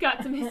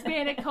 got some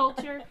Hispanic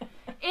culture.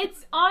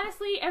 It's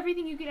honestly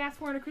everything you could ask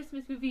for in a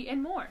Christmas movie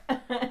and more. It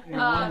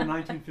won the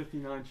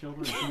 1959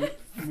 Children's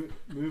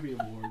Movie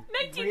Award.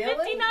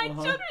 1959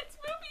 Uh-huh. Children's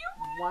Movie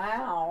Award.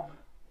 Wow.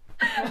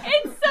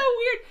 It's so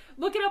weird.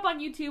 Look it up on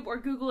YouTube or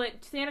Google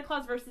it. Santa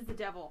Claus versus the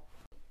Devil.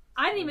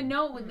 I didn't even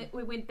know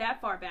we went that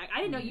far back. I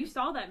didn't know you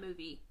saw that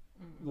movie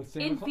The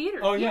Santa in Claus?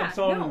 theaters. Oh yeah, I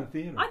saw it in the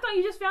theater. I thought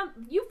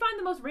you find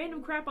the most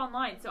random crap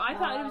online, so I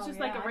thought it was just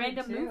like a I did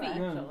random too, movie.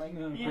 actually.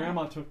 No, Yeah.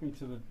 Grandma took me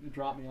to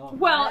dropped me off.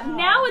 Well, Wow.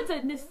 now it's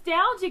a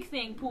nostalgic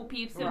thing, Pool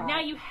Peeps, so Right. now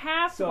you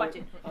have to So watch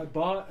it. I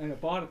bought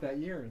it that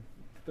year,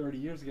 30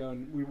 years ago,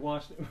 and we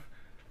watched it.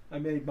 I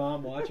made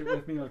Mom watch it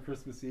with me on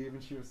Christmas Eve,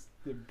 and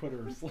they put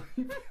her to sleep.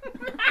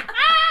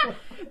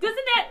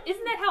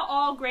 Isn't that how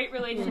all great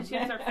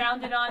relationships are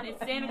founded on? It's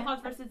Santa Claus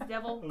versus the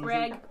Devil.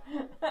 Greg,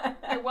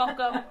 you're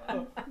welcome.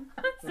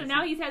 So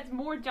now he's had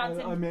more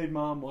Johnson. I made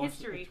Mom watch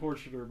history. it,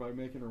 tortured her by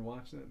making her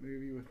watch that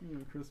movie with me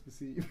on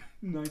Christmas Eve.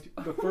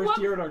 The first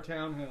year at our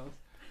townhouse.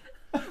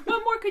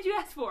 What more could you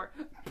ask for?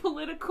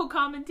 Political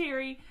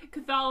commentary,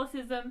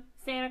 Catholicism,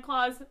 Santa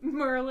Claus,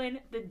 Merlin,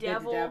 the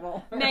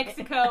Devil,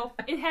 Mexico.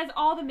 It has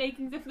all the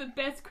makings of the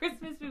best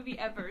Christmas movie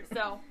ever.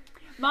 So,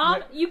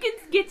 Mom, you can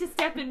get to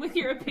step in with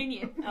your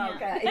opinion.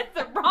 Okay. That's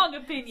the wrong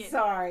opinion.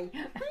 Sorry.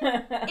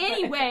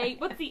 Anyway,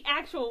 what's the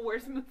actual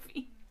worst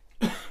movie?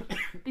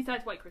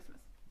 Besides White Christmas.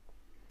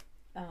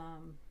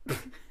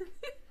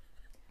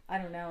 I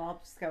don't know. I'll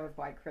just go with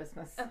White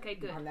Christmas. Okay,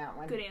 good. On that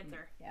one. Good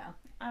answer. Yeah.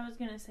 I was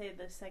gonna say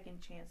the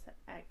Second Chance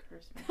at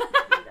Christmas movie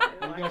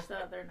that we watched the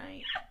other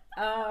night.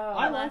 Oh.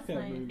 I like last that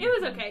night. movie. It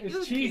was okay. It's It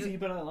was cheesy,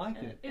 cute. but I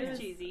liked it. It was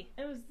cheesy.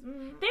 It was,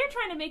 They're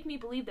trying to make me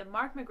believe that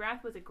Mark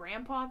McGrath was a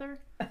grandfather,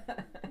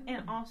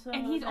 and also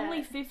and he's that-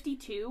 only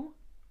 52.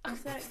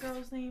 What's that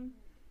girl's name?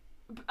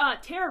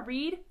 Tara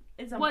Reid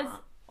Is was mom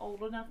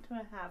old enough to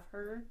have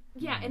her?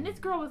 yeah, and this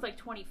girl was like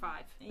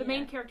 25. The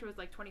main Yeah. character was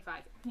like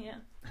 25. Yeah.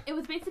 It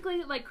was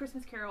basically like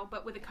Christmas Carol,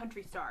 but with a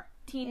country star,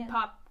 teen Yeah.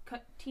 pop,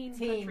 teen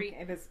country.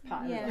 It was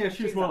pop. Yeah. Yeah,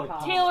 she was more like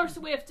pop. Taylor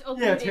Swift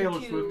alluded Yeah, Taylor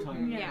to. Swift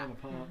time. Yeah. On the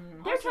pop.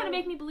 They're trying to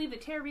make me believe that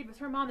Tara Reid was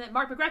her mom, that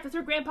Mark McGrath was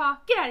her grandpa.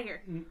 Get out of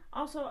here.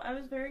 Also, I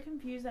was very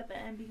confused at the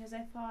end because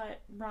I thought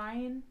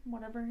Ryan,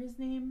 whatever his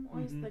name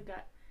was, the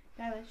guy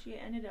that she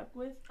ended up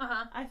with,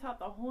 I thought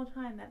the whole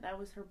time that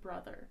was her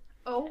brother.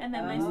 Oh, And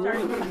then they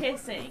started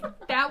kissing.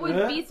 that would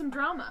Yeah. be some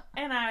drama.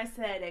 And I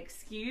said,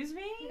 "Excuse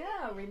me?"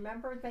 Yeah,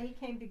 remember they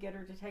came to get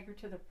her to take her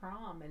to the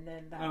prom, and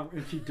then And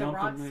she the dumped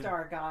rock him there.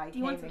 star guy Do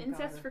you want some came and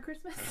got incest her. for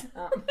Christmas?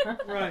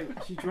 Right,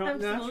 she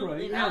dropped. That's right.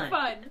 Absolutely Yeah, How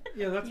fun.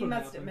 yeah, that's You what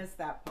must have happened. missed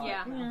that part.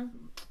 Yeah. though.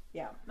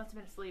 Yeah. Must have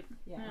been asleep.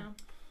 Yeah.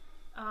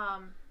 Yeah.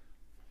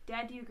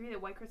 Dad, do you agree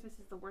that White Christmas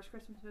is the worst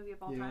Christmas movie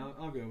of all Yeah, time?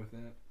 I'll go with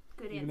that.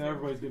 Good Even answer. though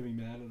everybody's gonna be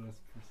mad at us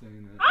for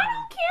saying that. I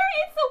don't care.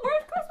 It's the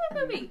worst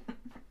Christmas movie.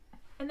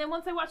 And then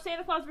once I watch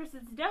Santa Claus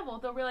versus the Devil,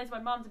 they'll realize my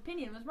mom's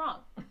opinion was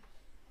wrong.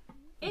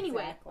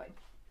 Anyway, Exactly.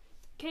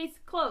 case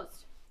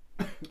closed.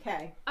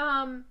 Okay.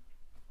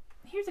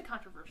 Here's a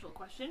controversial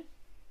question.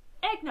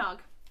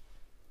 Eggnog.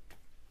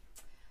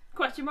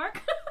 Question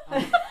mark?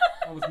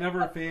 I was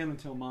never a fan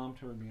until Mom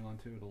turned me on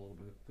to it a little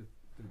bit.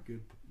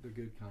 The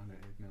good kind of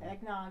eggnog.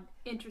 Eggnog.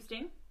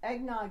 Interesting.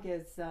 Eggnog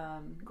is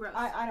Gross.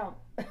 I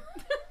don't.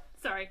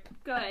 Sorry.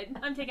 Go ahead.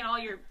 I'm taking all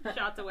your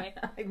shots away.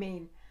 I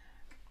mean,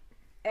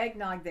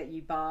 eggnog that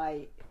you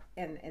buy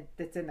and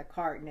that's in the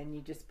carton and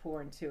you just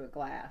pour into a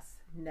glass.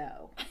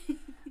 No.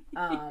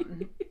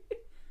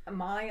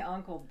 my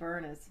Uncle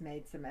Bernice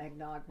made some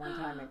eggnog one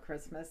time at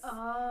Christmas.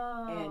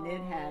 Oh. And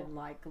it had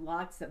like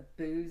lots of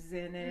booze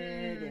in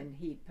it, and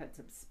he'd put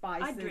some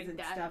spices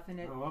and stuff in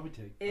it. Oh, I would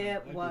take that.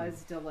 It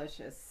was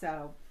delicious.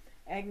 So,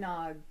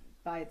 eggnog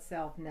by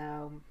itself,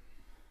 no.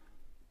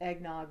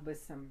 Eggnog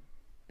with some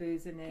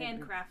booze in it.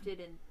 Handcrafted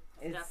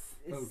and stuff.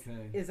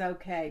 Is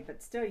okay,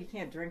 but still you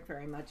can't drink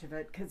very much of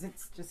it because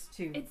it's just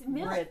too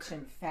rich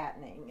and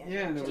fattening. And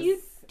yeah. Do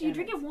you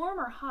drink it warm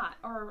or hot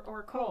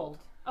or cold?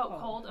 Oh,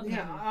 cold. Okay.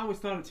 Yeah, I always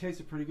thought it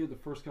tasted pretty good the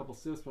first couple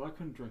sips, but I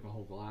couldn't drink a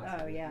whole glass.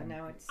 Oh of it. yeah,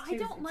 no, it's. I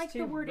don't like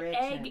the word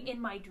egg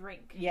in my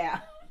drink.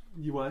 Yeah.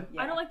 You what?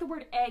 Yeah. I don't like the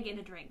word egg in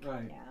a drink.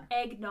 Right. Yeah.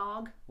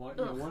 Eggnog. What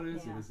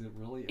is it? Is it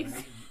really egg?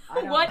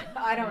 What?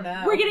 I don't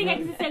know. We're getting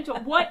existential.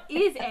 What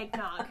is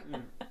eggnog?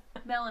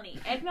 Melanie,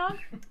 eggnog?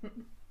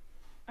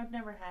 I've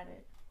never had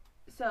it.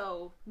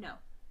 So, no.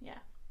 Yeah.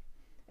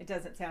 It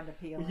doesn't sound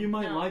appealing. Well, you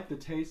might like the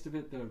taste of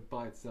it though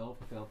by itself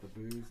without the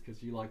booze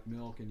because you like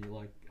milk and you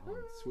like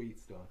sweet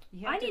stuff.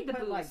 I need the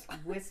booze. Like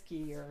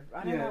whiskey or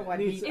I don't know what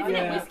he. Isn't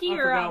it whiskey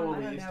or I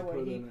don't know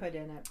what he put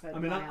in it. But I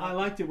mean, I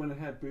liked it when it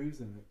had booze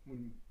in it.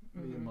 When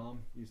me and Mom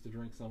used to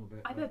drink some of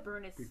it. I bet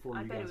Bernice.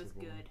 I bet it was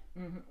good.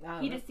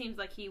 He just seems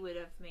like he would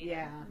have made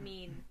a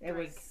mean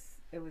drink.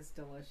 It was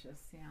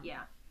delicious. Yeah.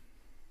 Yeah.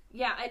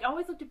 Yeah. It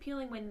always looked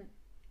appealing when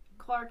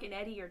Clark and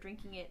Eddie are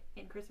drinking it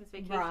in Christmas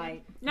Vacation.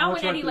 Right. Not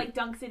when Eddie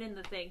dunks it in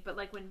the thing, but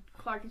like when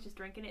Clark is just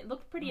drinking it. It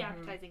looked pretty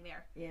appetizing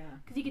there. Yeah.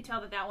 Because you could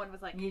tell that one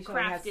was like usually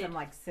crafted. Has some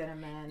like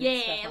cinnamon.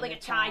 Yeah, like a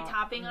chai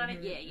topping on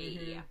it.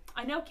 Yeah.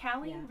 I know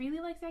Callie really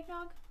likes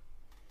eggnog.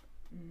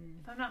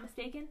 If I'm not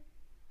mistaken,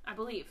 I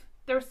believe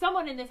there was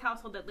someone in this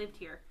household that lived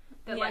here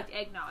that liked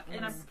eggnog,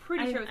 and I'm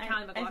pretty sure it was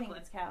Callie McLaughlin. I think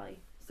it's Callie.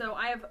 So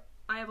I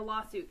have a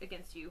lawsuit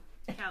against you,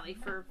 Callie,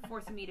 for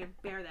forcing me to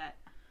bear that.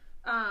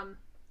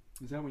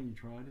 Is that when you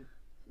tried it?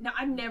 No,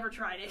 I've never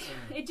tried it.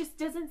 It just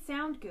doesn't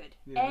sound good.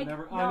 Yeah,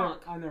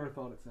 Eggnog. I never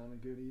thought it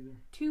sounded good either.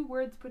 Two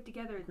words put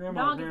together.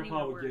 Grandma and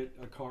Grandpa would get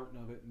a carton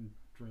of it and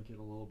drink it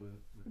a little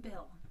bit.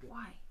 Bill,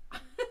 why?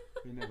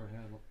 They never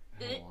had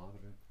a lot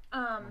of it.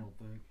 I don't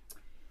think.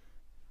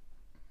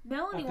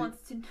 Melanie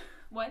wants to...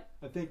 What?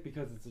 I think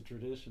because it's a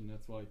tradition,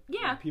 that's why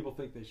people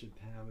think they should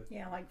have it.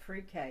 Yeah, like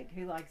fruitcake.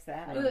 Who likes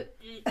that?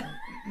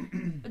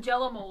 A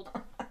Jell-O mold.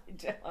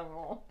 Jell-O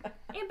mold.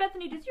 And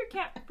Bethany, does your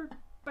cat,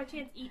 by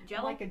chance, eat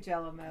Jell-O? I like a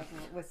Jell-O mold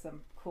with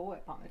some Cool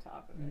Whip on the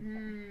top of it.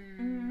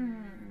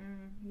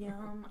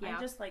 Yum. Yeah. I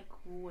just like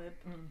Cool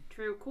Whip.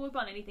 True. Cool Whip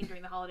on anything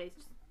during the holidays.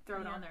 Just throw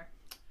it on there.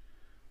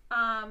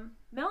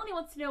 Melanie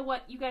wants to know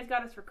what you guys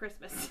got us for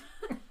Christmas.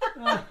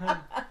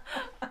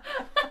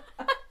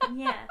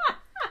 Yeah.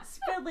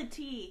 Spill the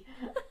tea,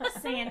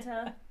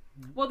 Santa.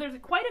 Well, there's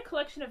quite a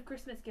collection of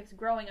Christmas gifts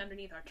growing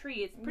underneath our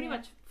tree. It's pretty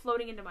much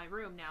floating into my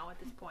room now at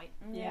this point.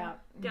 Yeah.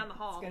 Down the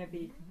hall. It's going to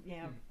be,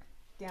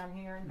 down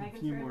here in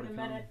Megan's room in a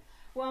minute.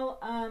 Well,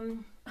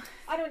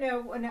 I don't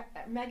know. When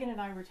Megan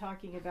and I were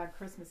talking about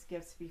Christmas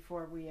gifts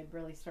before we had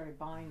really started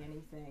buying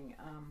anything,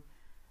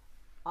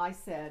 I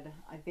said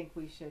I think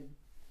we should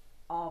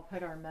all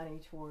put our money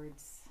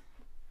towards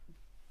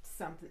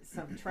some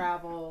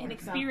travel, an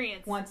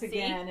experience. Once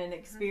again, an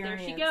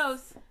experience. There she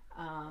goes.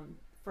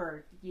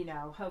 For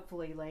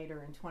hopefully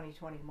later in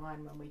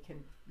 2021 when we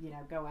can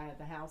go out of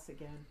the house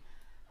again.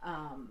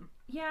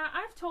 Yeah,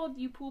 I've told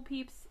you pool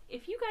peeps,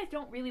 if you guys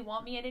don't really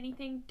want me at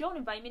anything, don't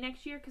invite me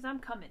next year because I'm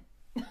coming.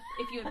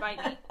 If you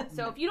invite me,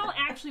 so if you don't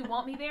actually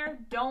want me there,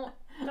 don't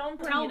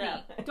tell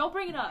me. Don't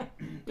bring it up.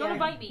 Don't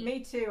invite me.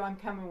 Me too. I'm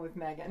coming with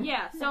Megan.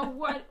 Yeah. So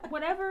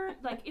whatever.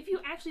 Like, if you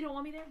actually don't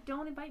want me there,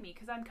 don't invite me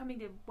because I'm coming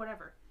to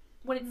whatever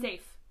when it's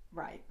safe.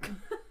 Right.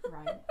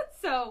 Right.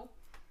 So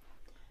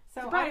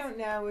surprise. I don't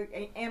know,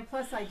 and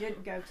plus I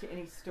didn't go to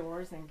any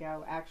stores and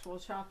go actual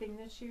shopping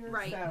this year.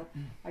 Right. So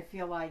I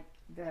feel like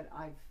that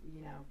I've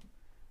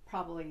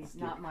probably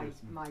not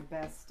my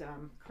best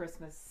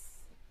Christmas.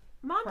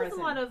 Mom does a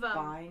lot of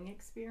buying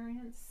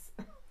experience.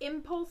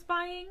 Impulse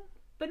buying,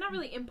 but not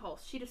really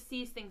impulse. She just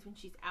sees things when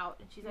she's out,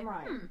 and she's like,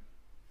 right.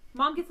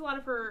 Mom gets a lot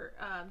of her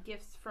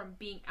gifts from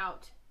being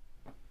out,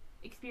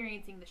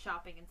 experiencing the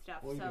shopping and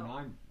stuff. Well, even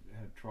I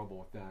had trouble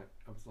with that.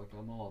 I was like,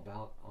 I'm all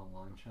about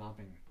online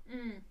shopping,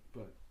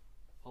 but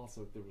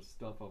also there was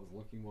stuff I was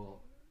looking.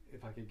 Well,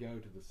 if I could go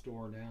to the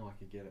store now, I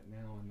could get it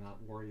now and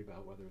not worry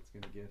about whether it's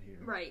going to get here.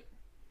 Right.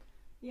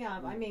 Yeah,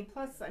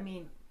 plus,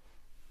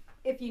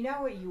 if you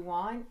know what you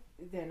want,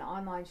 then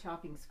online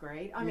shopping's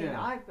great. I'm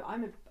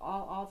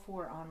all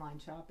for online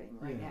shopping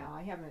right now.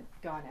 I haven't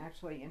gone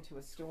actually into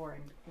a store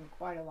in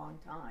quite a long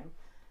time,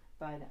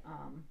 but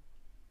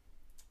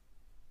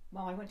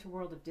I went to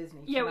World of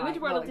Disney. Yeah, we went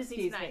to World of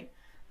Disney tonight.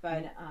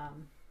 But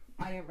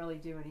I didn't really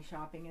do any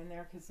shopping in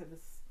there because it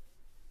was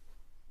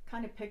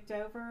kind of picked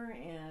over,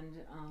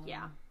 and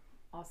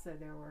also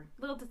there were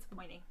a little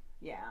disappointing.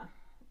 Yeah,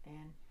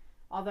 and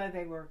although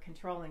they were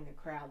controlling the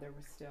crowd, there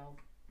was still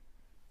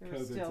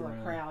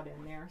a crowd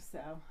in there.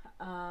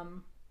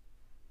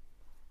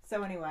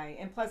 So anyway,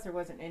 and plus there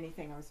wasn't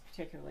anything I was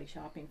particularly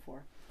shopping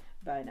for,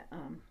 but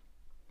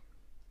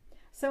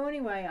so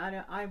anyway,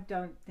 I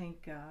don't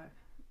think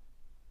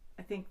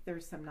I think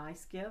there's some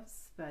nice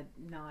gifts, but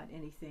not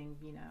anything,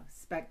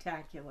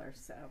 spectacular.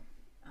 So,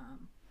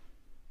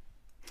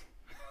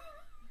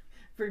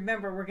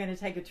 remember, we're going to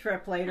take a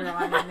trip later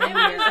on in the year.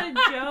 It was a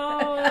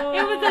joke.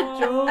 It was a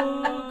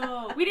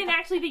joke. We didn't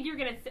actually think you were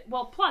going to...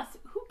 Well, plus,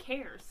 who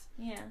cares?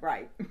 Yeah.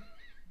 Right.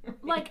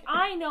 Like,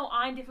 I know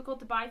I'm difficult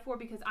to buy for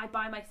because I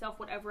buy myself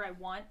whatever I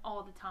want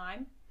all the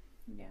time.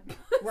 Yeah.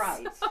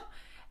 Right. So,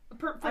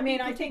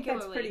 I think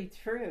that's pretty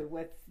true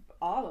with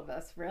all of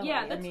us, really.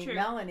 Yeah, that's true.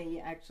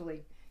 Melanie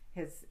actually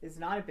is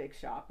not a big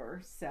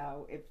shopper,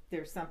 so if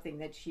there's something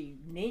that she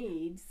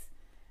needs,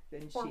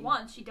 then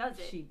she does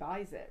it. She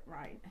buys it,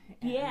 right?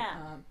 And,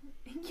 yeah.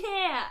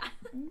 Yeah.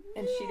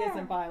 And she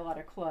doesn't buy a lot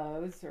of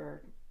clothes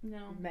or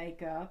no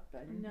makeup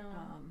and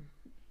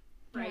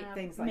right,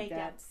 things like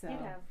that. So you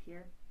have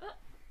here.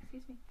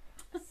 Excuse me.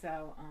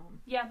 So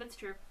yeah, that's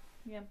true.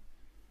 Yeah.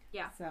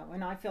 Yeah. So,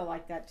 and I feel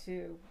like that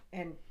too.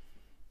 And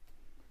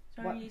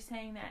so are you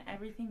saying that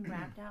everything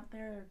wrapped out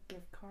there are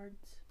gift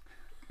cards?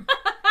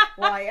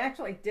 Well, I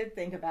actually did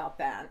think about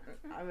that.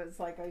 I was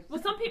like,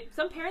 well,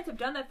 some parents have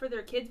done that for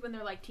their kids when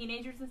they're like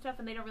teenagers and stuff,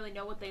 and they don't really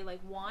know what they like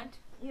want.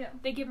 Yeah.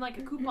 They give them like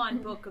a coupon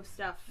book of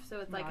stuff, so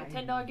it's like a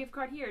 $10 gift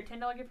card here,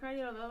 $10 gift card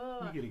here. Blah, blah,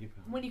 blah. You get a gift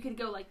card. When you could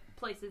go like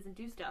places and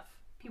do stuff,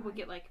 people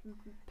get like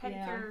pedicure.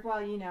 Yeah.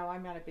 Well,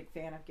 I'm not a big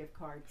fan of gift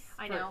cards.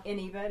 I know. For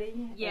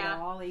anybody. Yeah.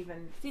 At all,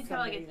 even. Seems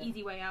kind of like an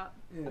easy way out.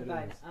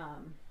 Yeah,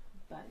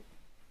 But.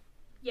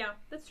 Yeah,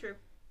 that's true.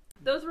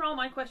 Those were all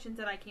my questions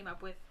that I came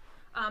up with.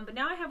 But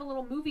now I have a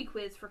little movie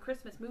quiz for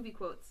Christmas movie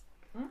quotes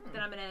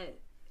that I'm going to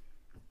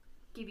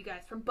give you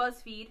guys from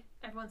BuzzFeed,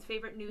 everyone's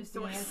favorite news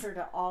source. The answer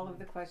to all of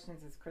the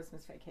questions is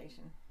Christmas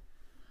Vacation.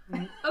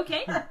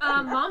 Okay,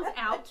 Mom's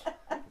out.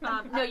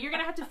 No, you're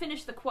going to have to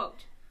finish the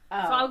quote.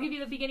 Oh. So I'll give you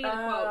the beginning of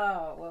the quote,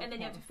 okay. and then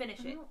you have to finish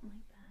it. I don't like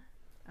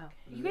that.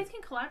 Oh. You guys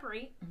can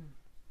collaborate.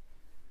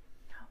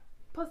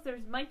 Plus, there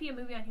might be a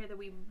movie on here that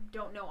we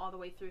don't know all the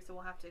way through, so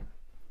we'll have to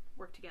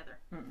work together.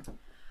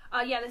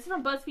 Yeah, this is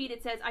from BuzzFeed.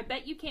 It says, I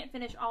bet you can't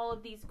finish all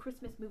of these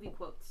Christmas movie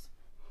quotes.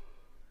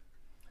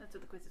 That's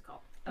what the quiz is called.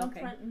 Don't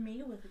threaten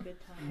me with a good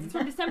time. It's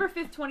from December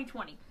 5th,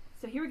 2020.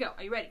 So here we go.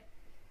 Are you ready?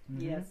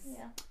 Yes.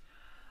 Yeah.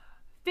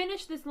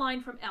 Finish this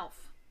line from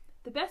Elf.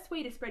 The best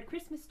way to spread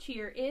Christmas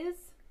cheer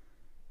is...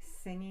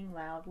 Singing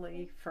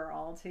loudly for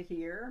all to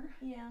hear.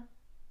 Yeah.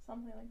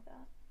 Something like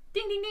that.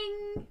 Ding, ding,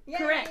 ding. Yay!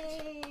 Correct.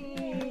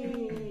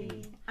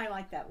 Yay! I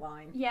like that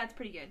line. Yeah, it's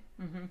pretty good.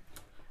 Mm-hmm.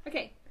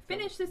 Okay.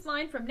 Finish this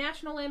line from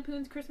National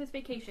Lampoon's Christmas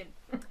Vacation.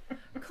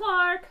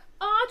 Clark,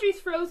 Audrey's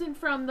frozen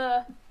from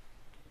the...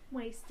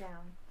 Waist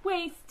down.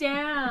 Waist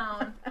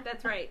down.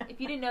 That's right.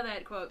 If you didn't know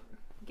that quote,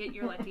 get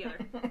your life together.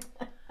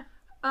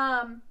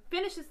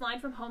 Finish this line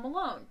from Home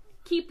Alone.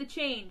 Keep the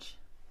change. ...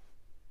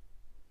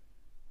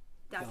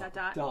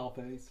 Doll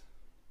face.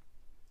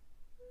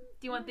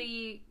 Do you want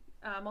the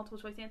multiple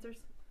choice answers?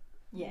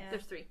 Yeah.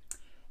 There's 3.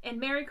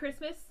 And Merry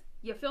Christmas,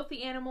 you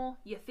filthy animal,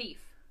 you thief.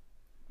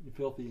 You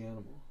filthy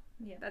animal.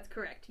 Yeah, that's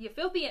correct. You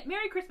filthy...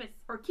 Merry Christmas,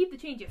 or keep the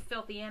change, you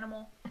filthy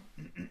animal.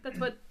 That's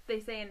what they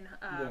say in...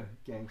 The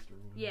gangster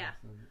one. Yeah.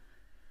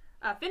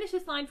 Finish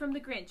this line from The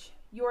Grinch.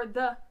 You're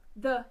the...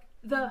 Grinch.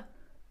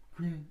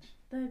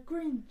 The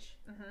Grinch.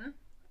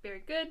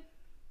 Very good.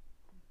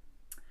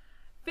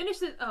 Finish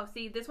this... Oh,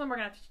 see, this one we're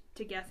going to have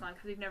to guess on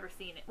because we've never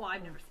seen it. Well,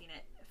 I've never seen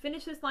it.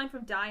 Finish this line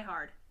from Die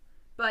Hard.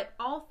 But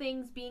all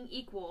things being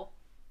equal... ...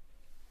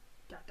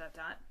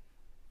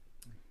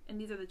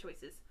 And these are the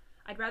choices.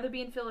 I'd rather be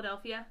in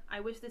Philadelphia.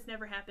 I wish this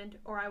never happened.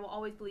 Or I will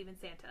always believe in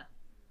Santa.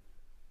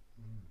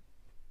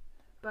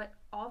 But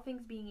all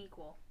things being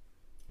equal...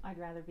 I'd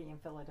rather be in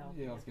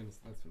Philadelphia. Yeah, that's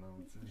what I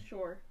would say.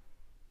 Sure.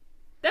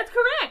 That's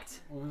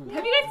correct!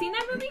 Have you guys seen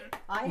that movie?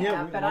 I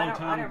have, but I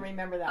don't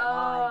remember that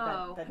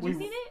line. Have you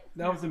seen it?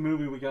 That was a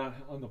movie we got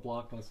on the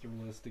Blockbuster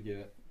list to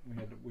get.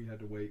 We had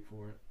to wait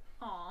for it.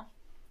 Aw.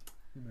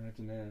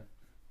 Imagine that.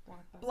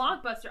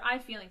 Blockbuster. I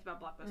have feelings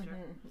about Blockbuster.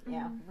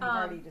 Yeah, we've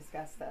already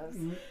discussed those.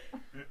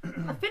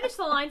 Finish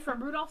the line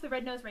from Rudolph the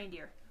Red-Nosed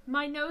Reindeer.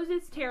 My nose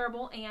is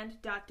terrible and ...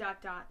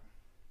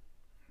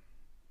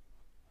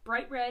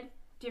 Bright red,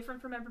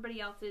 different from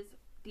everybody else's.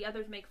 The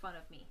others make fun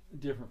of me.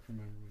 Different from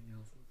everybody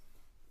else's.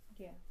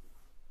 Yeah.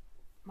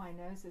 My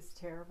nose is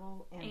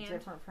terrible and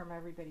different from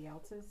everybody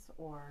else's,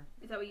 or...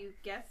 Is that what you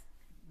guess?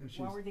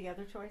 What were the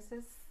other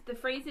choices? The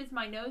phrase is,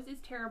 my nose is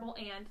terrible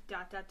and ...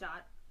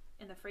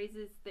 And the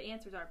phrases, the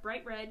answers are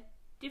bright red,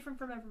 different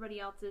from everybody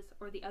else's,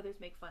 or the others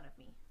make fun of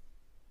me.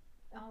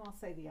 Oh, I'll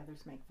say the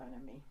others make fun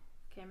of me.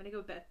 Okay, I'm going to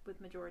go with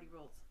majority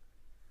rules.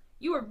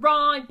 You were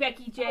wrong,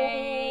 Becky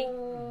J.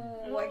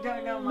 Oh, I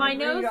don't know my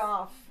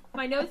Rudolph.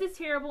 My nose is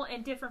terrible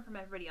and different from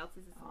everybody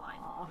else's is the line.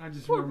 I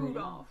just Poor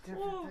Rudolph.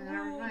 Oh.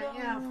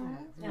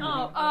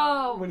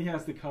 When he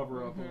has the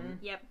cover up on it.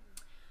 Yep.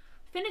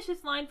 Finish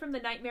this line from The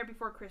Nightmare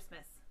Before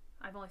Christmas.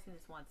 I've only seen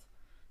this once.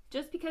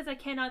 Just because I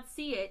cannot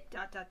see it, ...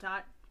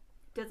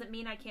 doesn't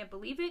mean I can't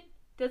believe it.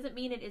 Doesn't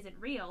mean it isn't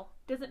real.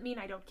 Doesn't mean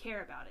I don't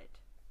care about it.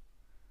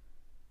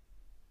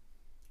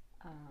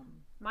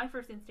 My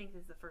first instinct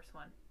is the first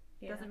one.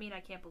 Yeah. Doesn't mean I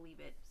can't believe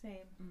it.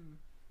 Same.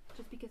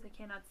 Just because I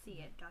cannot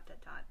see it. ...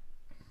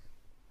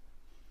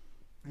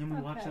 And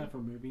we watch that for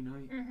movie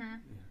night. Mm-hmm.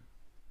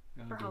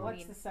 Yeah. For Halloween.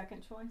 What's the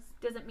second choice?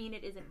 Doesn't mean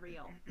it isn't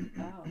real.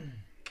 Oh,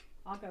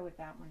 I'll go with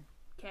that one.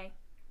 Okay.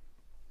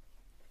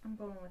 I'm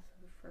going with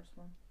the first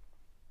one.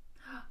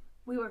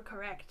 We were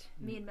correct,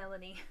 me and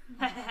Melanie.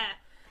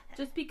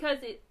 Just because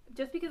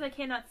I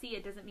cannot see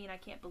it doesn't mean I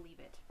can't believe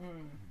it.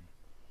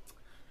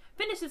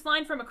 Finish this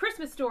line from A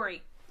Christmas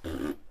Story.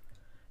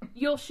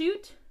 You'll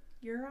shoot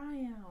Your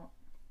eye out.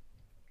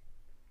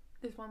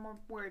 There's one more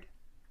word.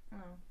 Oh.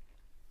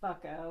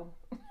 Bucko.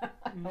 Oh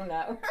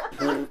no.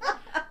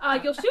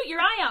 You'll shoot your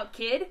eye out,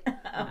 kid.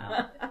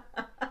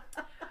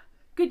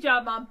 Good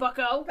job, Mom.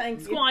 Bucko.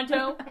 Thanks.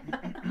 Squanto.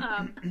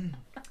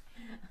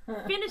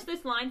 Finish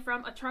this line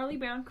from A Charlie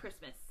Brown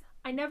Christmas.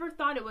 I never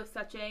thought it was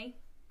such a ...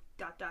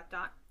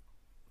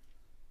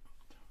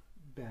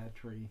 Bad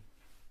tree.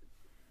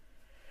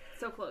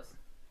 So close.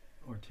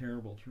 Or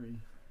terrible tree.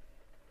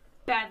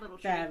 Bad little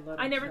tree. Bad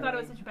little I never thought it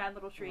was tree. such a bad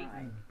little tree.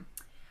 Right.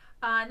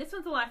 And this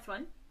one's the last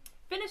one.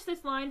 Finish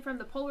this line from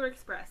The Polar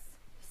Express.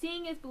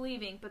 Seeing is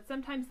believing, but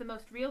sometimes the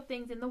most real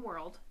things in the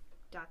world ...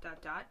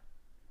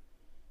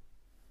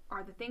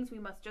 are the things we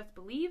must just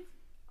believe,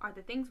 are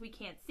the things we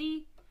can't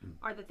see,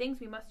 are the things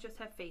we must just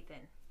have faith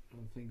in.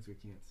 Well, things we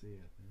can't see,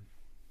 I think.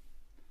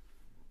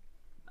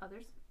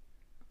 Others?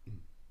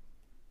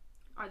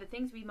 Are the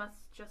things we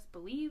must just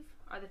believe,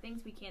 are the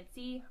things we can't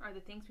see, are the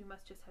things we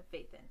must just have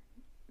faith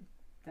in.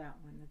 That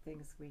one, the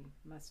things we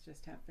must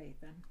just have faith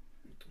in.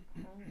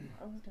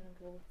 I was gonna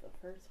go with the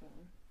first one.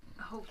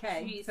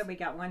 Okay, Jeez. so we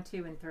got 1,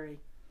 2, and 3.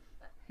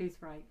 Who's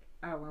right?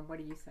 Oh, and what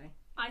do you say?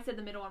 I said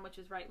the middle one, which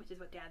is right, which is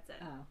what Dad said.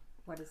 Oh,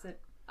 what is it?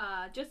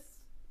 Just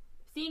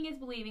seeing is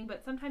believing,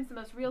 but sometimes the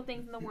most real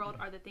things in the world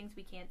are the things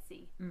we can't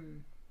see.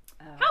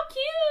 How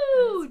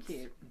cute! That's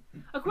cute.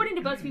 According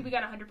to BuzzFeed, we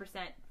got 100%,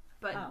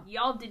 but Oh.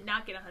 y'all did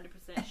not get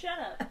 100%. Shut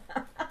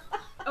up.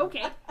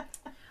 Okay.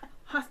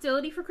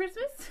 Hostility for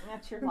Christmas?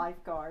 That's your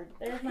lifeguard.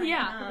 There's my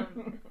Yeah.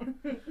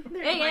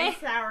 there's Hey, my hey.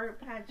 Sour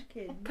Patch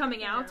Kid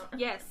Coming out.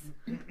 Yes.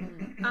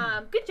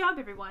 Good job,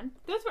 everyone.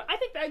 I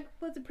think that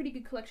was a pretty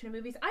good collection of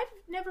movies. I've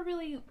never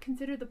really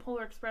considered The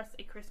Polar Express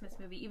a Christmas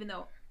movie, even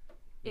though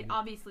it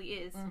obviously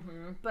is.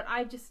 But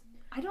I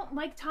don't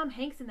like Tom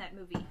Hanks in that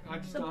movie.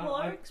 The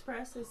Polar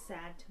Express is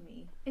sad to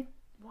me.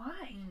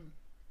 Why?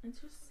 It's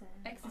just sad.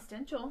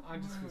 Existential.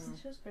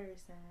 It's just very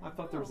sad. I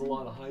thought there was a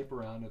lot of hype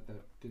around it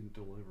that didn't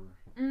deliver.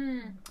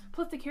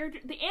 Plus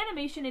the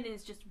animation in it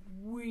is just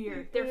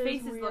weird. Their It is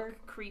faces weird.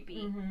 look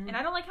creepy. And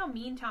I don't like how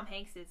mean Tom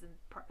Hanks is in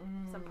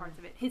some parts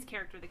of it. His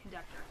character, the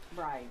conductor.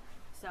 Right.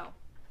 So,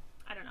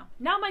 I don't know.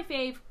 Now my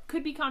fave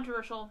could be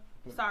controversial.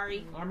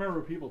 Sorry. I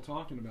remember people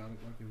talking about it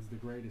like it was the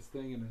greatest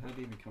thing, and it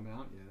hadn't even come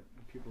out yet.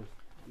 People are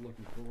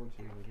looking forward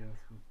to it, I guess.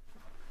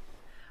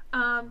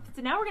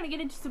 So now we're going to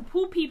get into some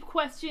pool peep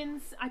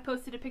questions. I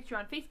posted a picture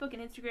on Facebook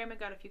and Instagram and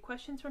got a few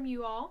questions from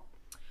you all.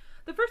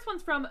 The first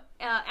one's from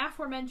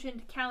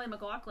aforementioned Callie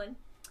McLaughlin.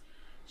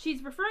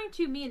 She's referring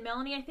to me and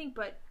Melanie, I think,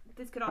 but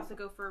this could also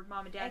go for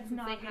Mom and Dad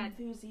Eggnog since they had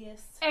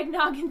enthusiasts.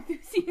 eggnog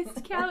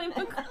enthusiast Callie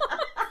McLaughlin.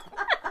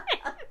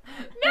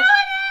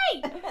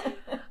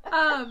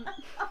 Melanie!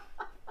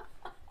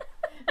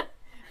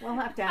 We'll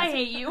have to ask. I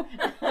hate you.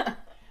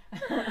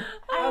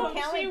 Oh,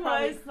 She Callie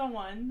was the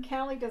one.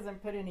 Callie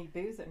doesn't put any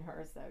booze in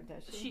hers, though,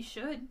 does she? She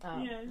should.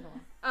 Oh, Yeah.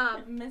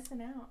 no.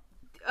 Missing out.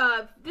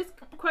 This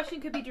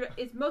question could be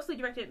is mostly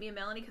directed at me and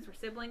Melanie because we're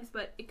siblings,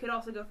 but it could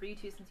also go for you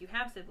two since you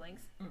have siblings.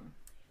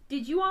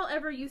 Did you all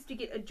ever used to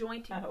get a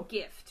joint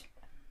gift?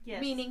 Yes.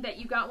 Meaning that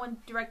you got one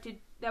directed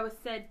that was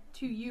said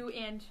to you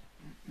and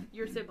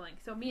your sibling.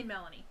 So me and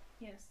Melanie.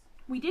 Yes.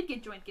 We did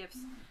get joint gifts,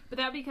 but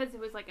that because it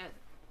was like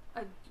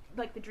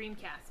like the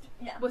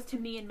Dreamcast was to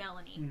me and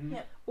Melanie.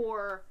 Yep.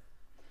 Or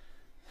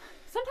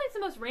sometimes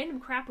the most random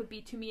crap would be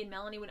to me and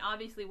Melanie when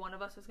obviously one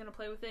of us was going to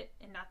play with it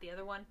and not the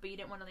other one, but you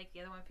didn't want to make the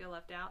other one feel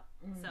left out.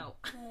 So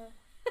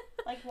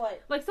Like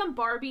what? like some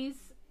Barbies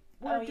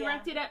were Oh, yeah.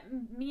 directed at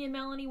me and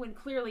Melanie when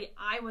clearly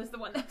I was the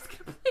one that was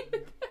going to play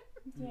with them.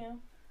 Yeah.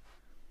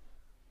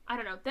 I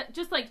don't know. That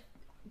just like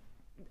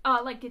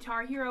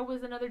Guitar Hero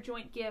was another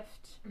joint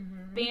gift.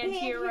 Band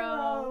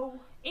Hero.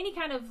 Any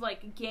kind of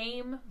like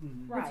game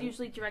was Right.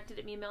 usually directed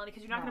at me and Melanie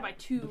because you're not going to buy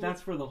two. But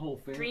that's for the whole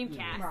family.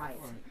 Dreamcast. Right.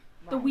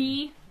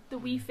 The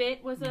Wii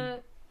Fit was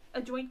a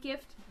joint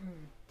gift.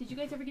 Did you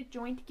guys ever get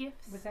joint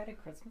gifts? Was that a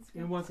Christmas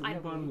gift? It wasn't. I We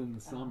don't bought it know. in the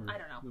summer. I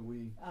don't know. The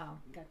Wii. Oh,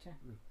 gotcha.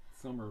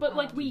 Summer. But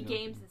like Wii you know,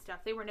 games and stuff,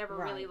 they were never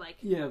Right. really like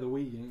Yeah, the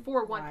Wii game.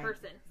 for one Right.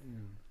 person. Yeah.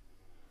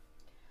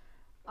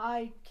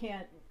 I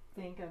can't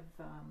think of.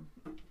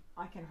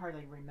 I can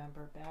hardly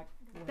remember back.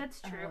 When,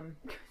 That's true.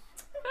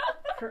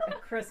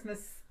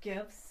 Christmas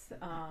gifts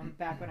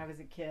back when I was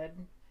a kid,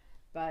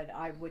 but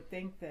I would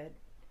think that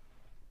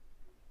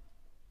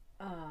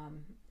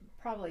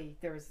probably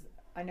there's.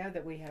 I know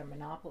that we had a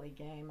Monopoly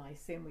game. I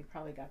assume we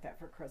probably got that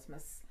for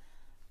Christmas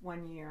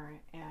one year,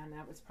 and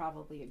that was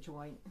probably a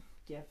joint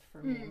gift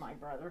for me and my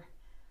brother.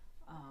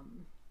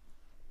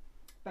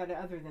 But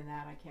other than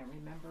that, I can't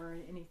remember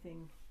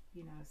anything,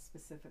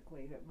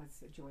 specifically that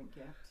was a joint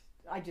gift.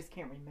 I just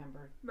can't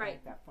remember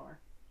right that far.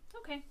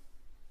 Okay,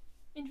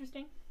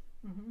 interesting.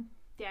 Mm-hmm.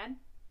 Dad,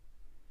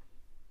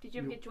 did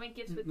you ever get joint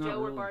gifts with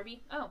Joe or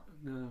Barbie? Oh,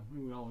 no,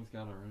 we always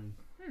got our own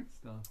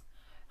stuff.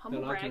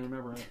 Humble that brag. I can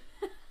remember.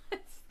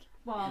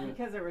 Well,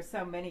 because there were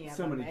so many of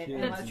so them. Many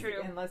kids. That's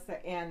true.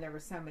 And there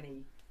were so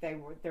many.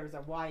 There was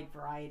a wide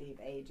variety of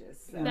ages.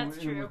 So. That's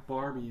and true. With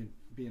Barbie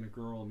being a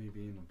girl and me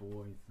being a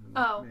boy,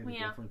 so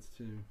made a difference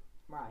too.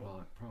 Right.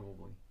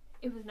 Probably.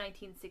 It was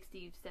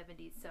 1960s,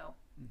 70s, so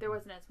there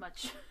wasn't as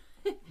much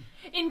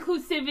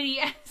inclusivity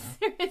as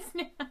there is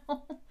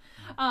now.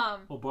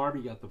 Well,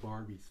 Barbie got the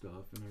Barbie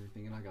stuff and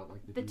everything, and I got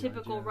like the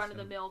typical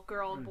run-of-the-mill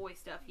girl and boy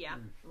stuff. Yeah.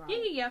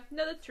 Right. Yeah.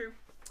 No, that's true.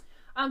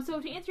 So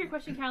to answer your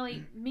question,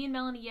 Callie, me and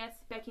Melanie, yes.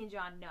 Becky and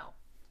John, no.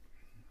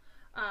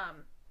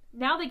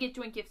 Now they get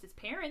joint gifts as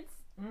parents.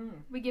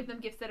 We give them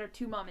gifts that are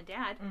to mom and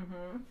dad.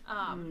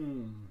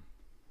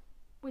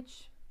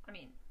 Which, I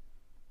mean,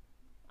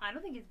 I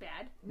don't think it's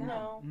bad.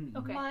 No.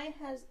 Okay. Mine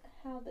has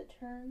how the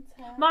turns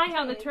have.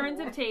 How the turns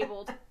have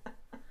tabled.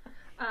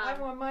 I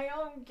want my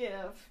own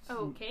gift.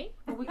 Okay.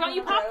 Well, we got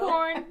you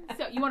popcorn.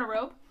 So you want a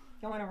robe?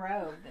 I want a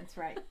robe. That's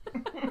right.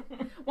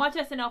 Watch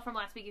SNL from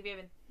last week if you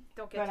haven't.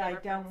 Don't get. But I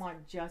don't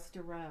want just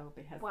a robe.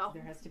 It has. Well,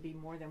 there has to be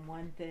more than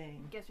one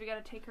thing. Guess we got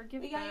to take her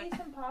gift. We got you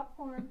some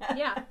popcorn.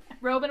 Yeah,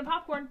 robe and a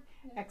popcorn.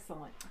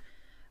 Excellent.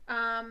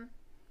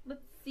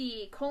 Let's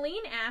see.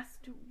 Colleen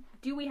asked,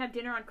 "Do we have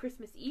dinner on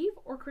Christmas Eve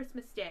or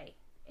Christmas Day?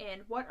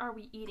 And what are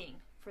we eating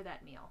for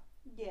that meal?"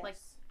 Yes. Like,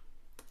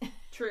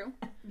 true.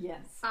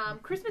 Yes.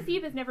 Christmas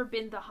Eve has never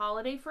been the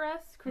holiday for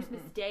us.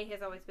 Christmas Day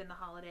has always been the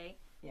holiday.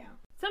 Yeah.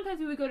 Sometimes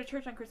we would go to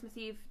church on Christmas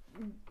Eve,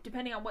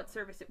 depending on what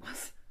service it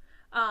was.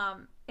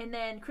 And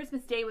then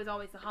Christmas Day was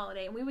always the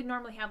holiday, and we would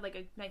normally have like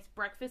a nice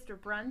breakfast or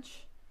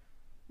brunch,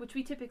 which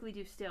we typically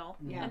do still.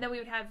 Yeah. And then we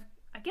would have,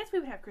 I guess we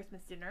would have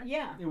Christmas dinner.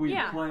 Yeah.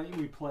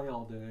 We play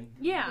all day.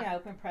 Yeah. Yeah,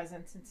 open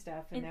presents and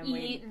stuff, and then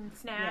eat and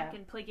snack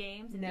and play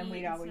games. And then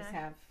we'd always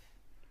have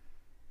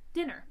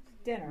dinner.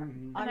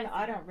 Mm-hmm.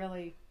 I don't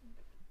really.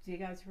 Do you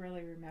guys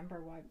really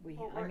remember what we?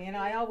 I mean,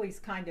 I always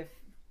kind of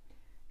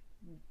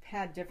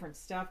had different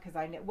stuff because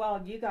I know.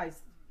 Well,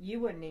 you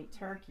wouldn't eat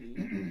turkey.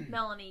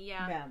 Melanie,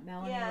 yeah.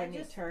 Melanie wouldn't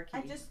eat turkey.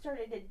 I just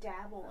started to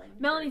dabble in.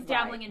 Melonie's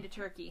dabbling into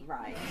turkey.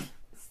 Right.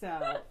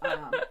 So,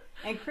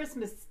 and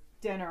Christmas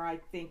dinner, I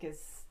think,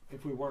 is.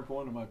 If we weren't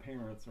going to my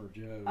parents or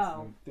Joe's,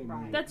 then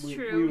right. That's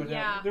true. We would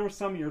have, there were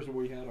some years where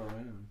we had our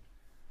own.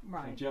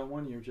 Right.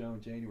 One year, Joe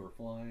and Janie were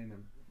flying,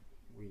 and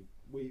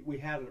we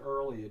had it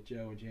early at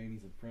Joe and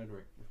Janie's in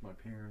Frederick with my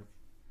parents.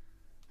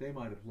 They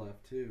might have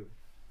left too,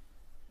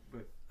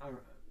 but I'm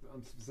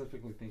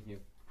specifically thinking of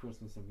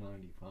Christmas of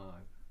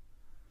 '95.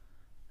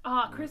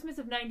 Christmas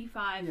of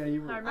 '95. Yeah,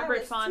 you were. I remember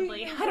it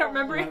fondly. I don't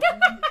remember it.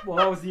 Well,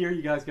 that was the year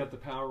you guys got the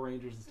Power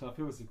Rangers and stuff.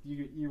 It was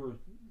you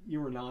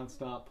were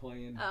nonstop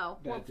playing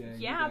that day.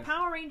 Yeah,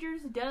 Power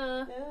Rangers,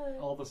 duh.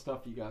 All the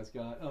stuff you guys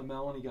got.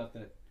 Melanie got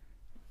that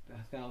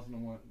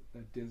 1001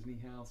 that Disney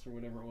house or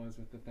whatever it was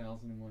with the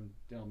 1001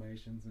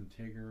 Dalmatians and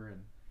Tigger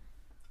and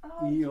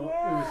Eel.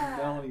 Yeah. It was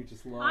Melanie who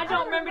just loved. I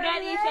don't remember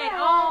that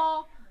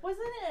either.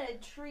 Wasn't it a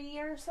tree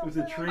or something? It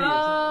was a tree.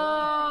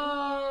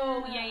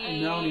 Oh, yeah.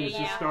 And Melanie was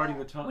just starting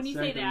the top. When you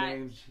say that,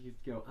 names, she'd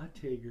go, "A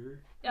Tigger."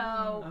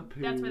 Oh, a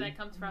Pooh. that's where that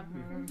comes from.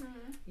 Mm-hmm.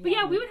 But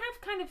yeah, we would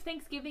have kind of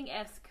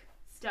Thanksgiving-esque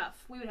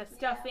stuff. We would have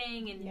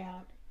stuffing and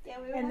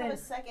we would have a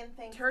second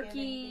Thanksgiving.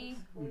 Turkey.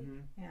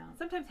 Yeah.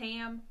 Sometimes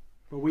ham.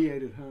 But we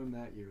ate at home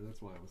that year.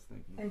 That's why I was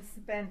thinking. And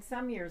spent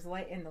some years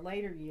in the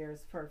later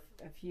years for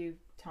a few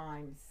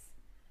times,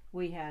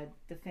 we had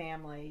the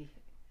family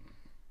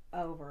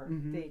over,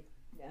 the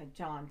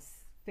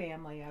John's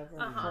family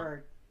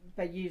over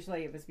but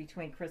usually it was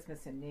between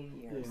Christmas and New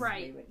Year's.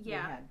 Right.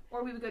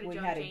 Or we would go to Joe and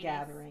Janie's. We had a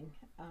gathering.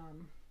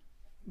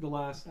 The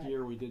last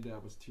year we did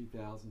that was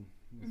 2000.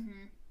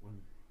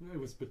 It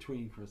was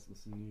between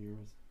Christmas and New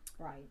Year's.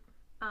 Right.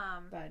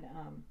 But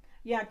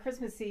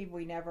Christmas Eve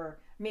we never.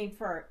 I mean,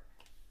 for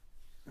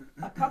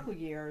a couple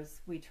years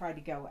we tried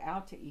to go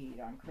out to eat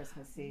on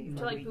Christmas Eve.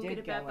 To like Buca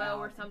de Beppo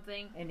or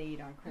something. And eat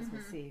on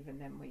Christmas Eve,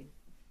 and then we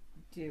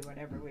do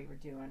whatever we were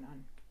doing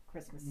on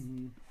Christmas.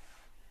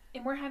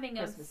 And we're having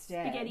a Christmas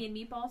spaghetti and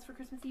meatballs for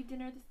Christmas Eve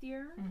dinner this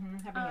year.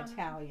 Having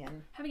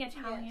Italian.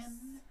 Yes.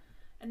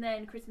 And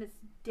then Christmas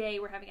Day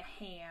we're having a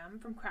ham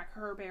from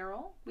Cracker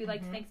Barrel. We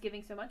liked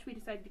Thanksgiving so much we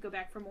decided to go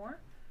back for more.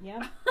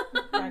 Yeah,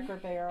 Cracker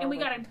Barrel. And we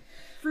got a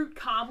fruit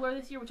cobbler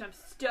this year, which I'm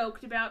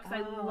stoked about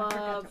because I love. I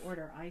forgot to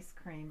order ice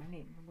cream. I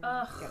need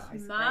to get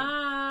ice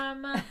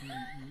Mom.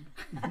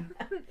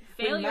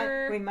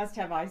 Failure. We must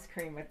have ice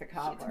cream with the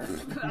cobbler. We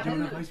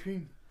don't have ice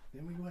cream.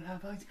 Then we would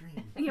have ice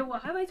cream. Yeah, we'll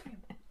have ice cream.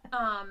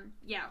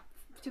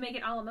 To make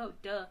it a la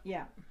mode, duh.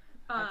 Yeah,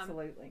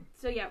 absolutely.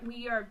 So yeah,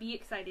 we be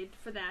excited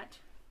for that.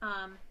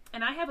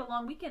 And I have a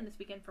long weekend this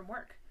weekend from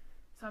work.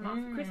 So I'm off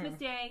Christmas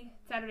Day,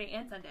 Saturday,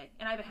 and Sunday.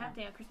 And I have a half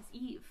day on Christmas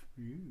Eve.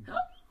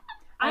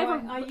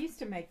 I used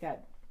to make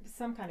that,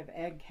 some kind of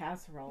egg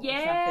casserole or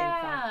something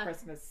for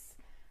Christmas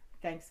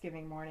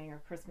Thanksgiving morning or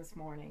Christmas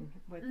morning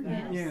with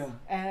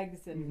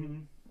eggs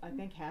and I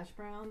think hash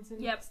browns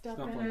and stuff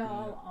in it,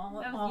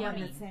 all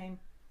in the same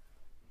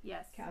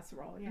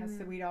casserole. Yeah,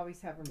 so we'd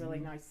always have a really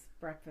nice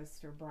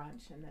breakfast or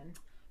brunch, and then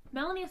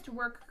Melanie has to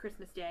work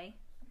Christmas Day,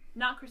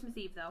 not Christmas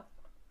Eve though.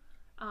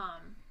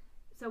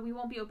 So we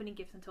won't be opening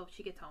gifts until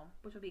she gets home,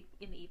 which will be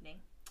in the evening.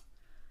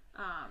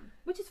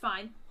 Which is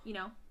fine, you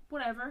know,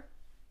 whatever.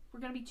 We're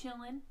gonna be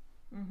chilling.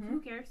 Who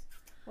cares?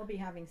 We'll be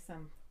having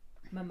some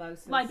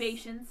mimosas.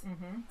 Libations.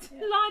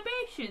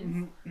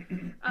 Libations.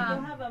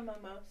 You'll have a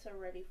mimosa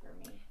ready for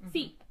me.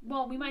 See,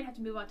 well, we might have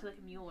to move on to like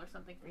a mule or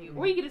something for you.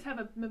 Or you could just have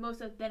a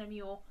mimosa, then a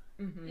mule,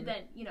 and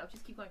then, you know,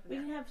 just keep going from We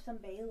there. can have some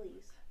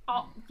Baileys.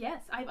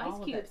 Yes, I have All ice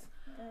of cubes.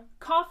 Yeah.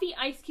 Coffee,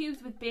 ice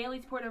cubes with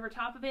Bailey's poured over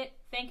top of it.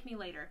 Thank me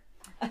later.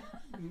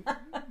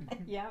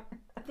 Yep.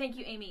 Thank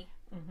you, Amy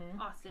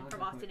Austin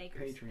from Austin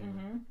Acres.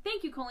 Patreon.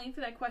 Thank you, Colleen, for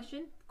that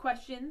questions.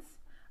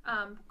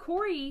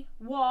 Corey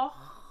Wah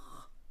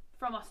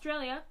from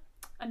Australia,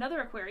 another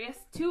Aquarius.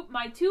 Two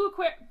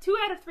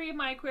out of 3 of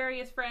my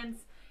Aquarius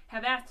friends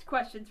have asked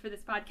questions for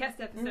this podcast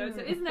episode,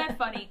 so isn't that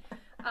funny?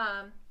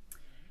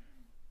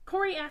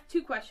 Corey asked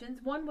 2 questions.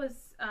 One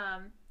was,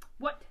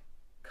 what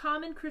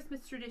common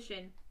Christmas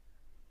tradition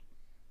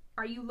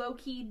are you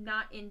low-key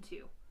not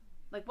into?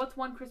 Like, what's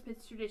one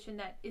Christmas tradition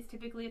that is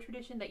typically a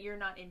tradition that you're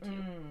not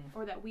into,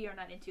 or that we are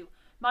not into?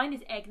 Mine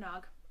is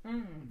eggnog.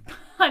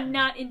 I'm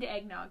not into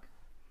eggnog.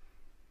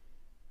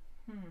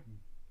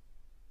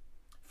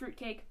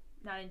 Fruitcake,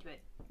 not into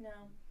it. No.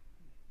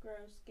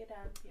 Gross. Get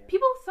out of here.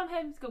 People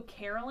sometimes go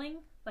caroling,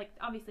 like,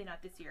 obviously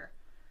not this year.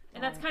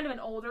 And that's kind of an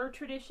older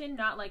tradition,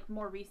 not like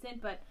more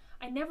recent, but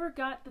I never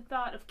got the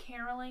thought of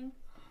caroling.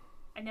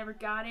 I never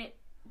got it.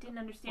 Didn't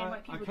understand why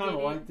people did it. I kind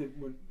of liked it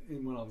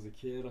when I was a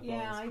kid. I thought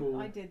it was cool.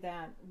 I did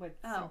that with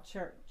some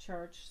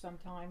church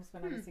sometimes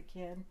when I was a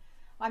kid.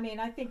 I mean,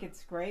 I think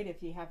it's great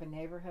if you have a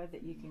neighborhood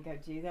that you can go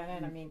do that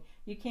in. I mean,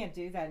 you can't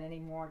do that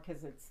anymore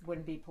because it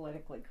wouldn't be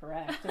politically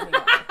correct.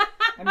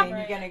 I mean,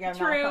 you're going to go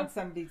knock on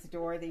somebody's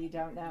door that you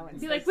don't know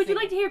and be like, would you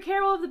like to hear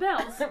Carol of the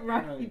Bells?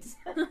 Right.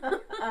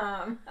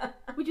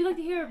 Would you like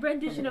to hear a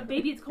rendition of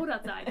Baby It's Cold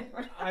Outside?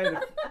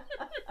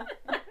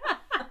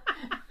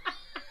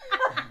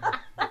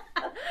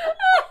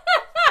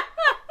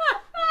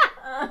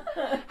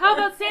 How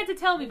about Santa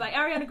Tell Me by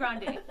Ariana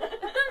Grande?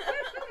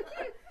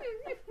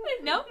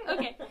 No?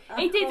 Okay.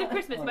 8 Days of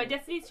Christmas by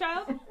Destiny's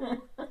Child.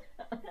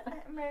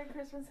 Merry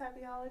Christmas,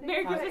 Happy Holidays.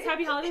 Merry Christmas,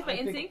 Happy Holidays by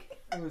NSYNC.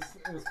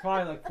 It was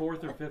probably like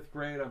 4th or 5th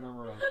grade. I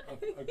remember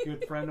a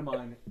good friend of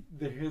mine,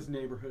 his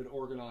neighborhood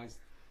organized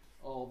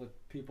all the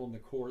people in the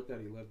court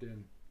that he lived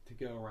in to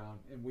go around,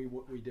 and we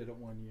did it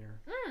one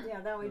year. Yeah,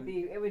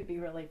 it would be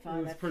really fun.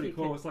 It was pretty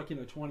cool. It was like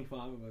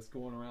 25 of us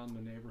going around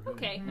the neighborhood.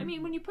 Okay, I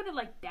mean when you put it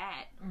like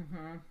that,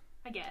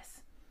 I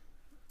guess.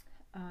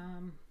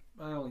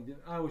 I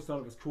always thought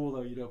it was cool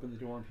though. You'd open the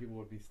door and people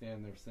would be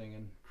standing there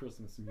singing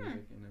Christmas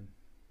music and then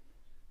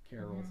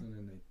carols, and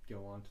then they'd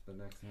go on to the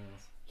next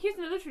house. Here's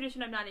another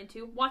tradition I'm not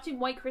into: watching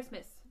White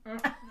Christmas.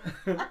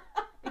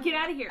 Get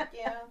out of here.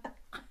 Yeah.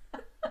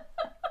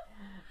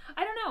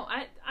 I don't know.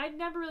 I've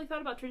never really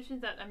thought about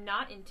traditions that I'm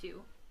not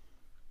into,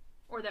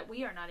 or that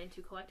we are not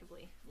into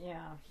collectively.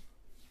 Yeah,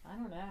 I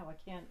don't know. I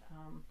can't.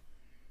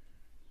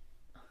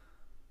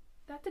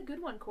 That's a good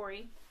one,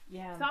 Corey.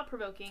 Yeah. Thought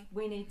provoking.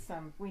 We need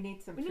some. We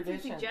need some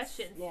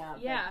suggestions.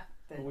 Yeah.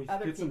 We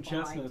get some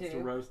chestnuts to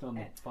roast on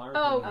the fire.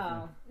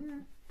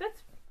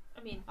 That's.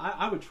 I mean.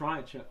 I would try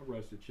a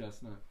roasted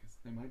chestnut because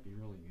they might be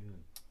really good.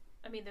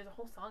 I mean, there's a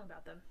whole song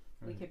about them.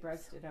 We could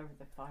roast it over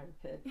the fire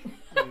pit.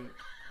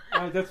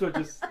 That's what I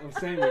was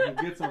saying. We can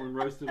get some and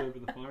roast it over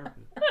the fire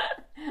pit.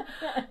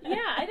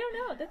 Yeah, I don't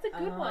know. That's a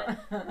good one.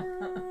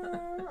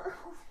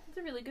 That's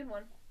a really good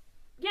one.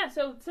 Yeah,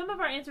 so some of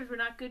our answers were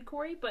not good,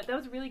 Corey, but that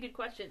was a really good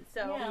question.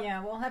 So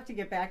yeah, we'll have to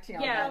get back to you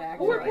on that. Yeah,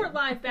 we'll report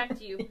live back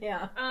to you.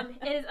 Yeah. And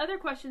his other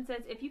question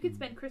says, if you could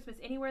spend Christmas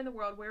anywhere in the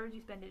world, where would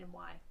you spend it and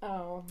why?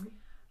 Oh.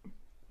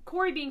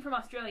 Corey being from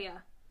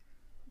Australia,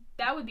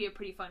 that would be a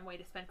pretty fun way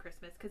to spend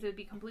Christmas because it would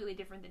be completely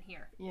different than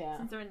here. Yeah.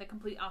 Since they're in the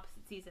complete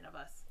opposite season of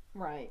us.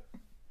 Right.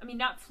 I mean,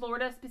 not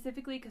Florida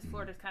specifically because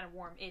Florida's kind of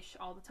warm-ish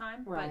all the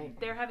time. Right. But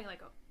they're having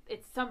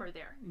it's summer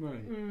there.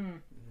 Right.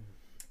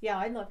 Yeah,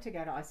 I'd love to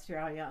go to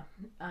Australia.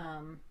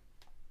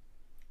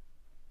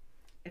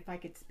 If I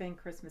could spend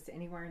Christmas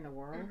anywhere in the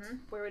world.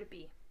 Where would it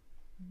be?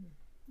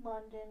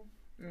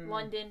 London.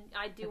 London.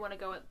 I do want to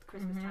go at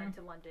Christmas time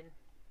to London.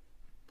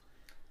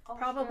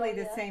 Probably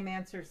the same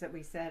answers that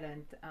we said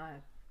in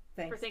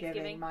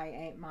Thanksgiving.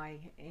 For My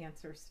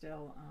answer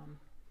still.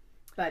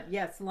 But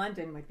yes,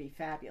 London would be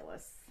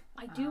fabulous.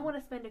 I do want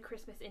to spend a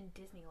Christmas in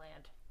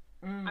Disneyland.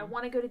 I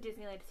want to go to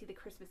Disneyland to see the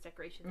Christmas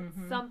decorations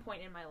at some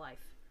point in my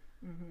life.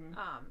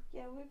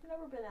 Yeah, we've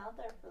never been out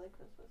there for the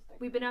Christmas decorations.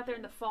 We've been out there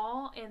in the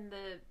fall and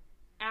the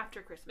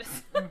after Christmas.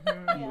 In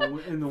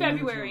the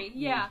February, winter,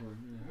 yeah.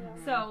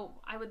 Yeah. So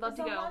I would love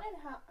to go.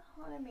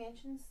 Haunted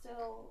Mansion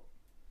still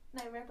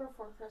Nightmare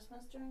Before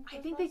Christmas during Christmas?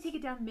 I think they take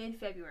it down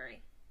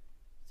mid-February.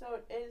 So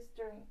it is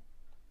during...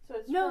 So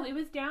it's No, it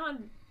was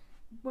down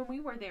when we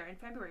were there in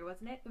February,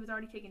 wasn't it? It was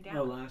already taken down.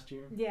 Oh, last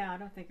year? Yeah, I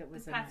don't think it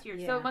was this past year.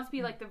 Yeah. So it must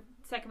be like the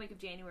second week of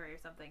January or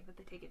something that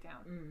they take it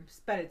down.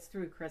 But it's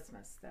through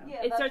Christmas, though.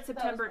 Yeah, it starts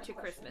September to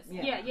Christmas.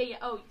 Yeah. Yeah.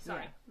 Oh,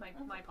 sorry.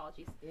 My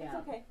apologies. Yeah.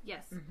 It's okay.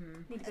 Yes.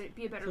 Mm-hmm. Need to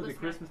be a better So the listener.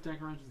 Christmas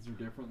decorations are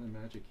different than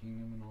Magic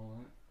Kingdom and all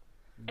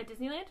that? At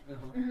Disneyland?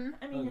 Uh-huh. Mm-hmm.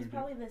 I mean, it's they're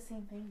probably the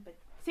same thing, but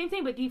Same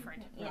thing, but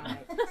different. yeah.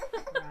 Right.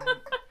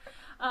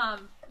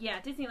 Yeah,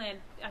 Disneyland.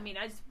 I mean,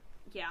 I just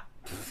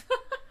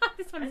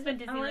want to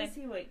spend I want Disneyland. to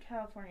see what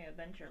California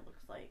Adventure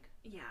looks like.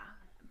 Yeah.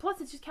 Plus,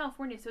 it's just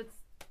California, so it's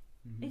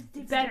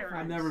It's better.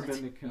 I've never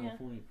been to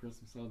California at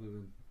Christmas other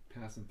than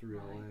passing through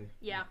LA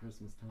Yeah. at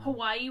Christmas time.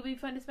 Hawaii would be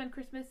fun to spend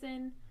Christmas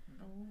in.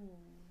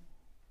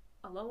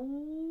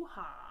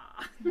 Aloha.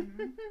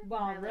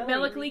 Well, really,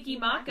 Melikaliki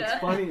Maka.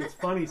 It's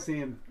funny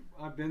seeing.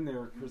 I've been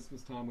there at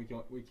Christmas time.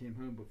 We came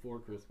home before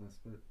Christmas,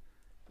 but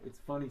it's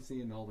funny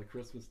seeing all the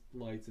Christmas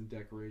lights and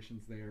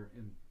decorations there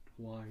in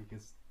Hawaii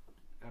because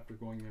after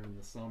going there in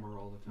the summer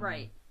all the time.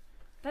 Right.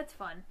 That's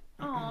fun.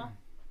 Aw.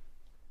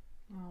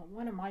 Well,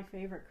 one of my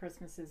favorite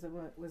Christmases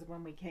was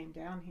when we came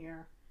down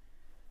here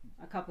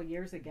a couple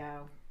years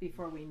ago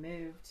before we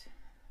moved.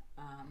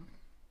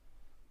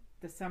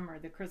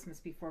 The Christmas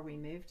before we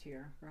moved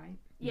here, right?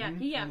 Yeah, Mhm.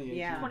 yeah.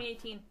 2018.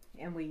 2018.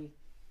 And we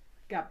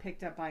got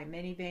picked up by a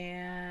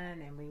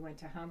minivan, and we went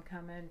to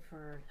homecoming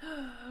for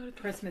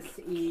Christmas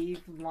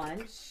Eve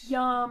lunch.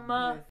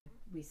 Yum.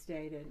 We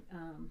stayed at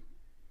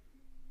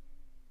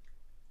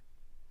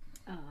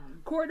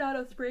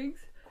Coronado Springs.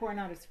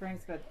 Coronado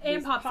Springs, but And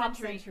this Pop Pop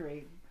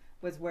Century.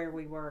 was where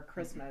we were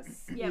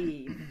Christmas Yep.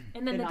 Eve,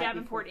 And then The the night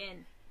Davenport before.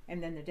 Inn.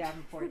 and then the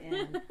Davenport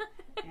Inn,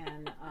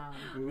 and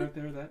We went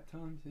there that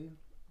time too.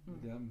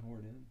 The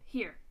Davenport Inn.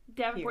 Here.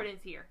 Davenport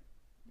Inn's here.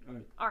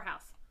 Right. Our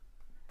house.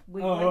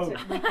 we I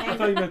came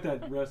thought you meant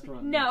that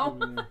restaurant. No.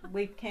 over there.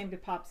 We came to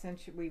Pop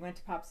Century. We went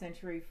to Pop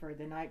Century for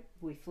the night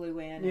we flew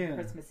in Yeah. on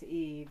Christmas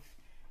Eve,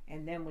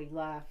 and then we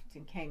left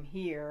and came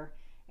here,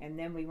 and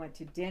then we went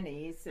to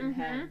Denny's and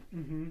had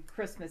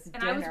Christmas And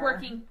dinner. I was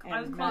working. I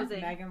was and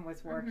closing. Megan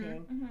was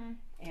working,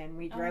 and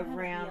we I drove had a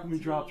around. We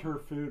dropped her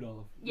food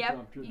off.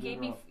 Yep.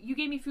 You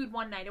gave me food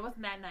one night. It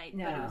wasn't that night,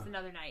 but it No. was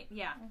another night.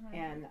 Yeah.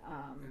 And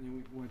And then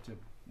we went to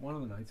one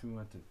of the nights. We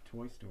went to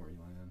Toy Story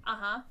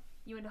Land.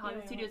 You went to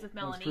Hollywood we Studios with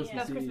That was Melanie.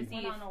 Christmas That was Christmas Eve.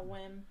 Eve. Went on a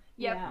whim.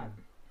 Yep. yeah,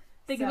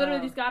 They So- literally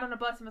just got on a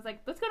bus and was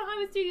like, "Let's go to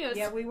Hollywood Studios."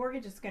 yeah, we were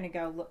just going to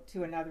go look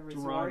to another ride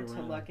resort to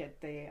around. look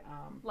at the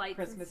Lights and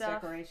Christmas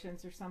stuff.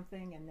 decorations or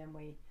something, and then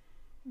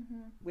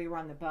we were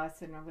on the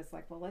bus, and I was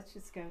like, well, let's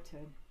just go to.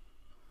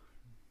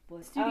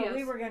 Studios. Oh,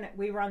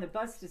 we were on the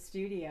bus to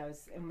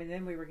Studios, and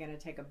then we were gonna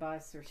take a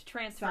bus or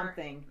transfer.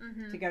 something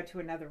to go to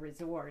another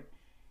resort,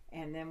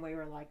 and then we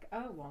were like,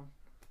 oh well,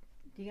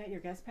 do you got your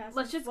guest pass?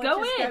 Let's just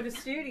go in. to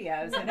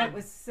Studios, and it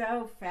was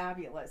so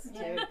fabulous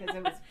too because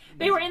it was.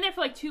 They were in there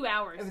for like 2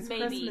 hours, It was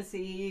maybe. Christmas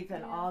Eve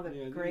and all the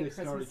Yeah, they great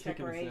started Christmas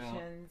kicking us out.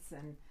 decorations,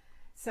 and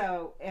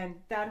so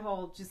that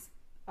whole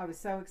I was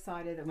so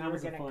excited that we That were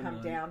was a going to fun come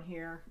night. down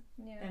here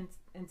Yeah.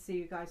 and see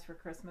you guys for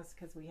Christmas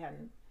because we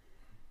hadn't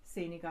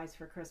seen you guys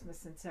for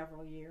Christmas in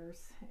several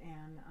years,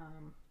 and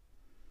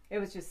it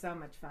was just so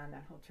much fun.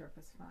 That whole trip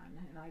was fun,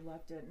 and I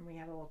loved it. And we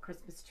had a little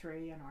Christmas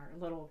tree and our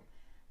little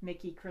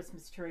Mickey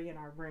Christmas tree in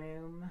our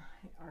room,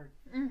 our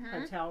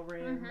hotel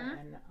room,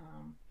 and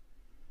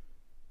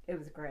it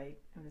was great.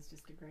 It was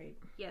just a great.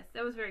 Yes,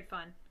 that was very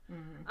fun.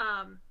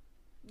 Mm-hmm.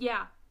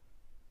 Yeah.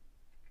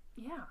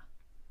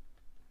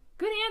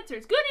 Good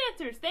answers.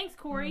 Thanks,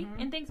 Corey,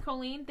 and thanks,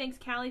 Colleen. Thanks,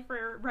 Callie,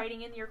 for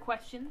writing in your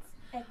questions.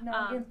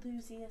 Eggnog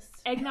enthusiast.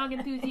 Eggnog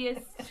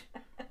enthusiast.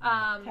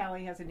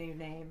 Callie has a new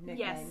nickname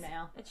Yes,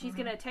 now. and she's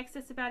gonna text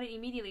us about it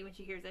immediately when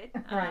she hears it.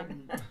 Right.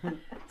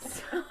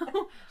 So,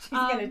 She's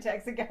gonna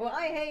text and go,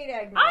 I hate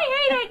eggnog.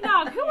 I hate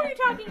eggnog. Who are you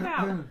talking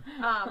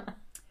about?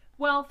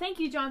 Well, thank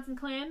you, Johnson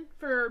Clan,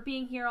 for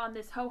being here on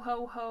this ho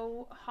ho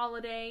ho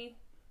holiday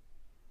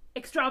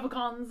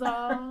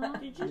extravaganza.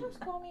 Did you just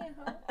call me a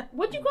hoe?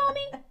 What'd you call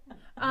me?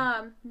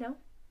 No.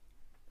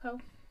 Ho.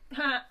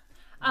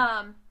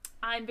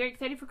 I'm very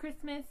excited for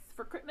Christmas.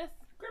 Christmas.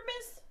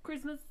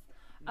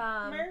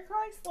 Merry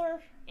Chrysler.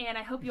 And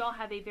I hope you all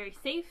have a very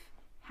safe,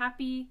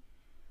 happy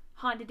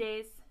Honda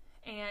Days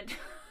and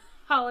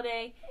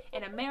holiday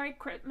and a Merry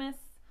Christmas.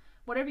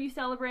 Whatever you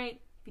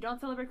celebrate. If you don't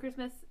celebrate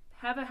Christmas,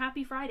 have a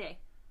happy Friday.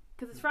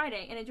 Because it's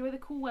Friday. And enjoy the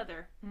cool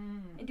weather.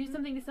 And do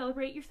something to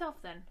celebrate yourself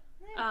then.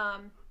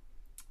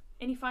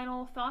 Any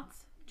final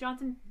thoughts?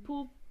 Johnson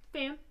Pool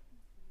fam?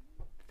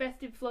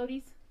 Festive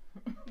floaties?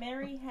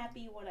 Merry,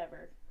 happy,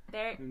 whatever.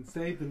 There. And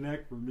save the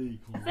neck for me,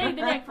 Clark. Save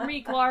the neck for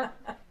me, Clark.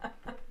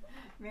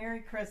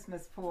 Merry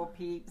Christmas, pool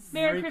peeps.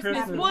 Merry Christmas,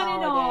 Christmas. one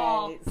and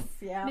all. Holidays.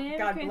 Yeah. Merry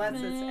God bless us,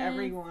 Christmas.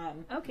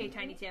 everyone. Okay,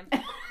 Tiny Tim.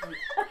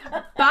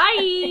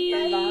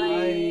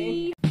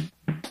 Bye.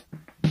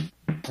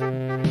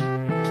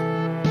 Bye.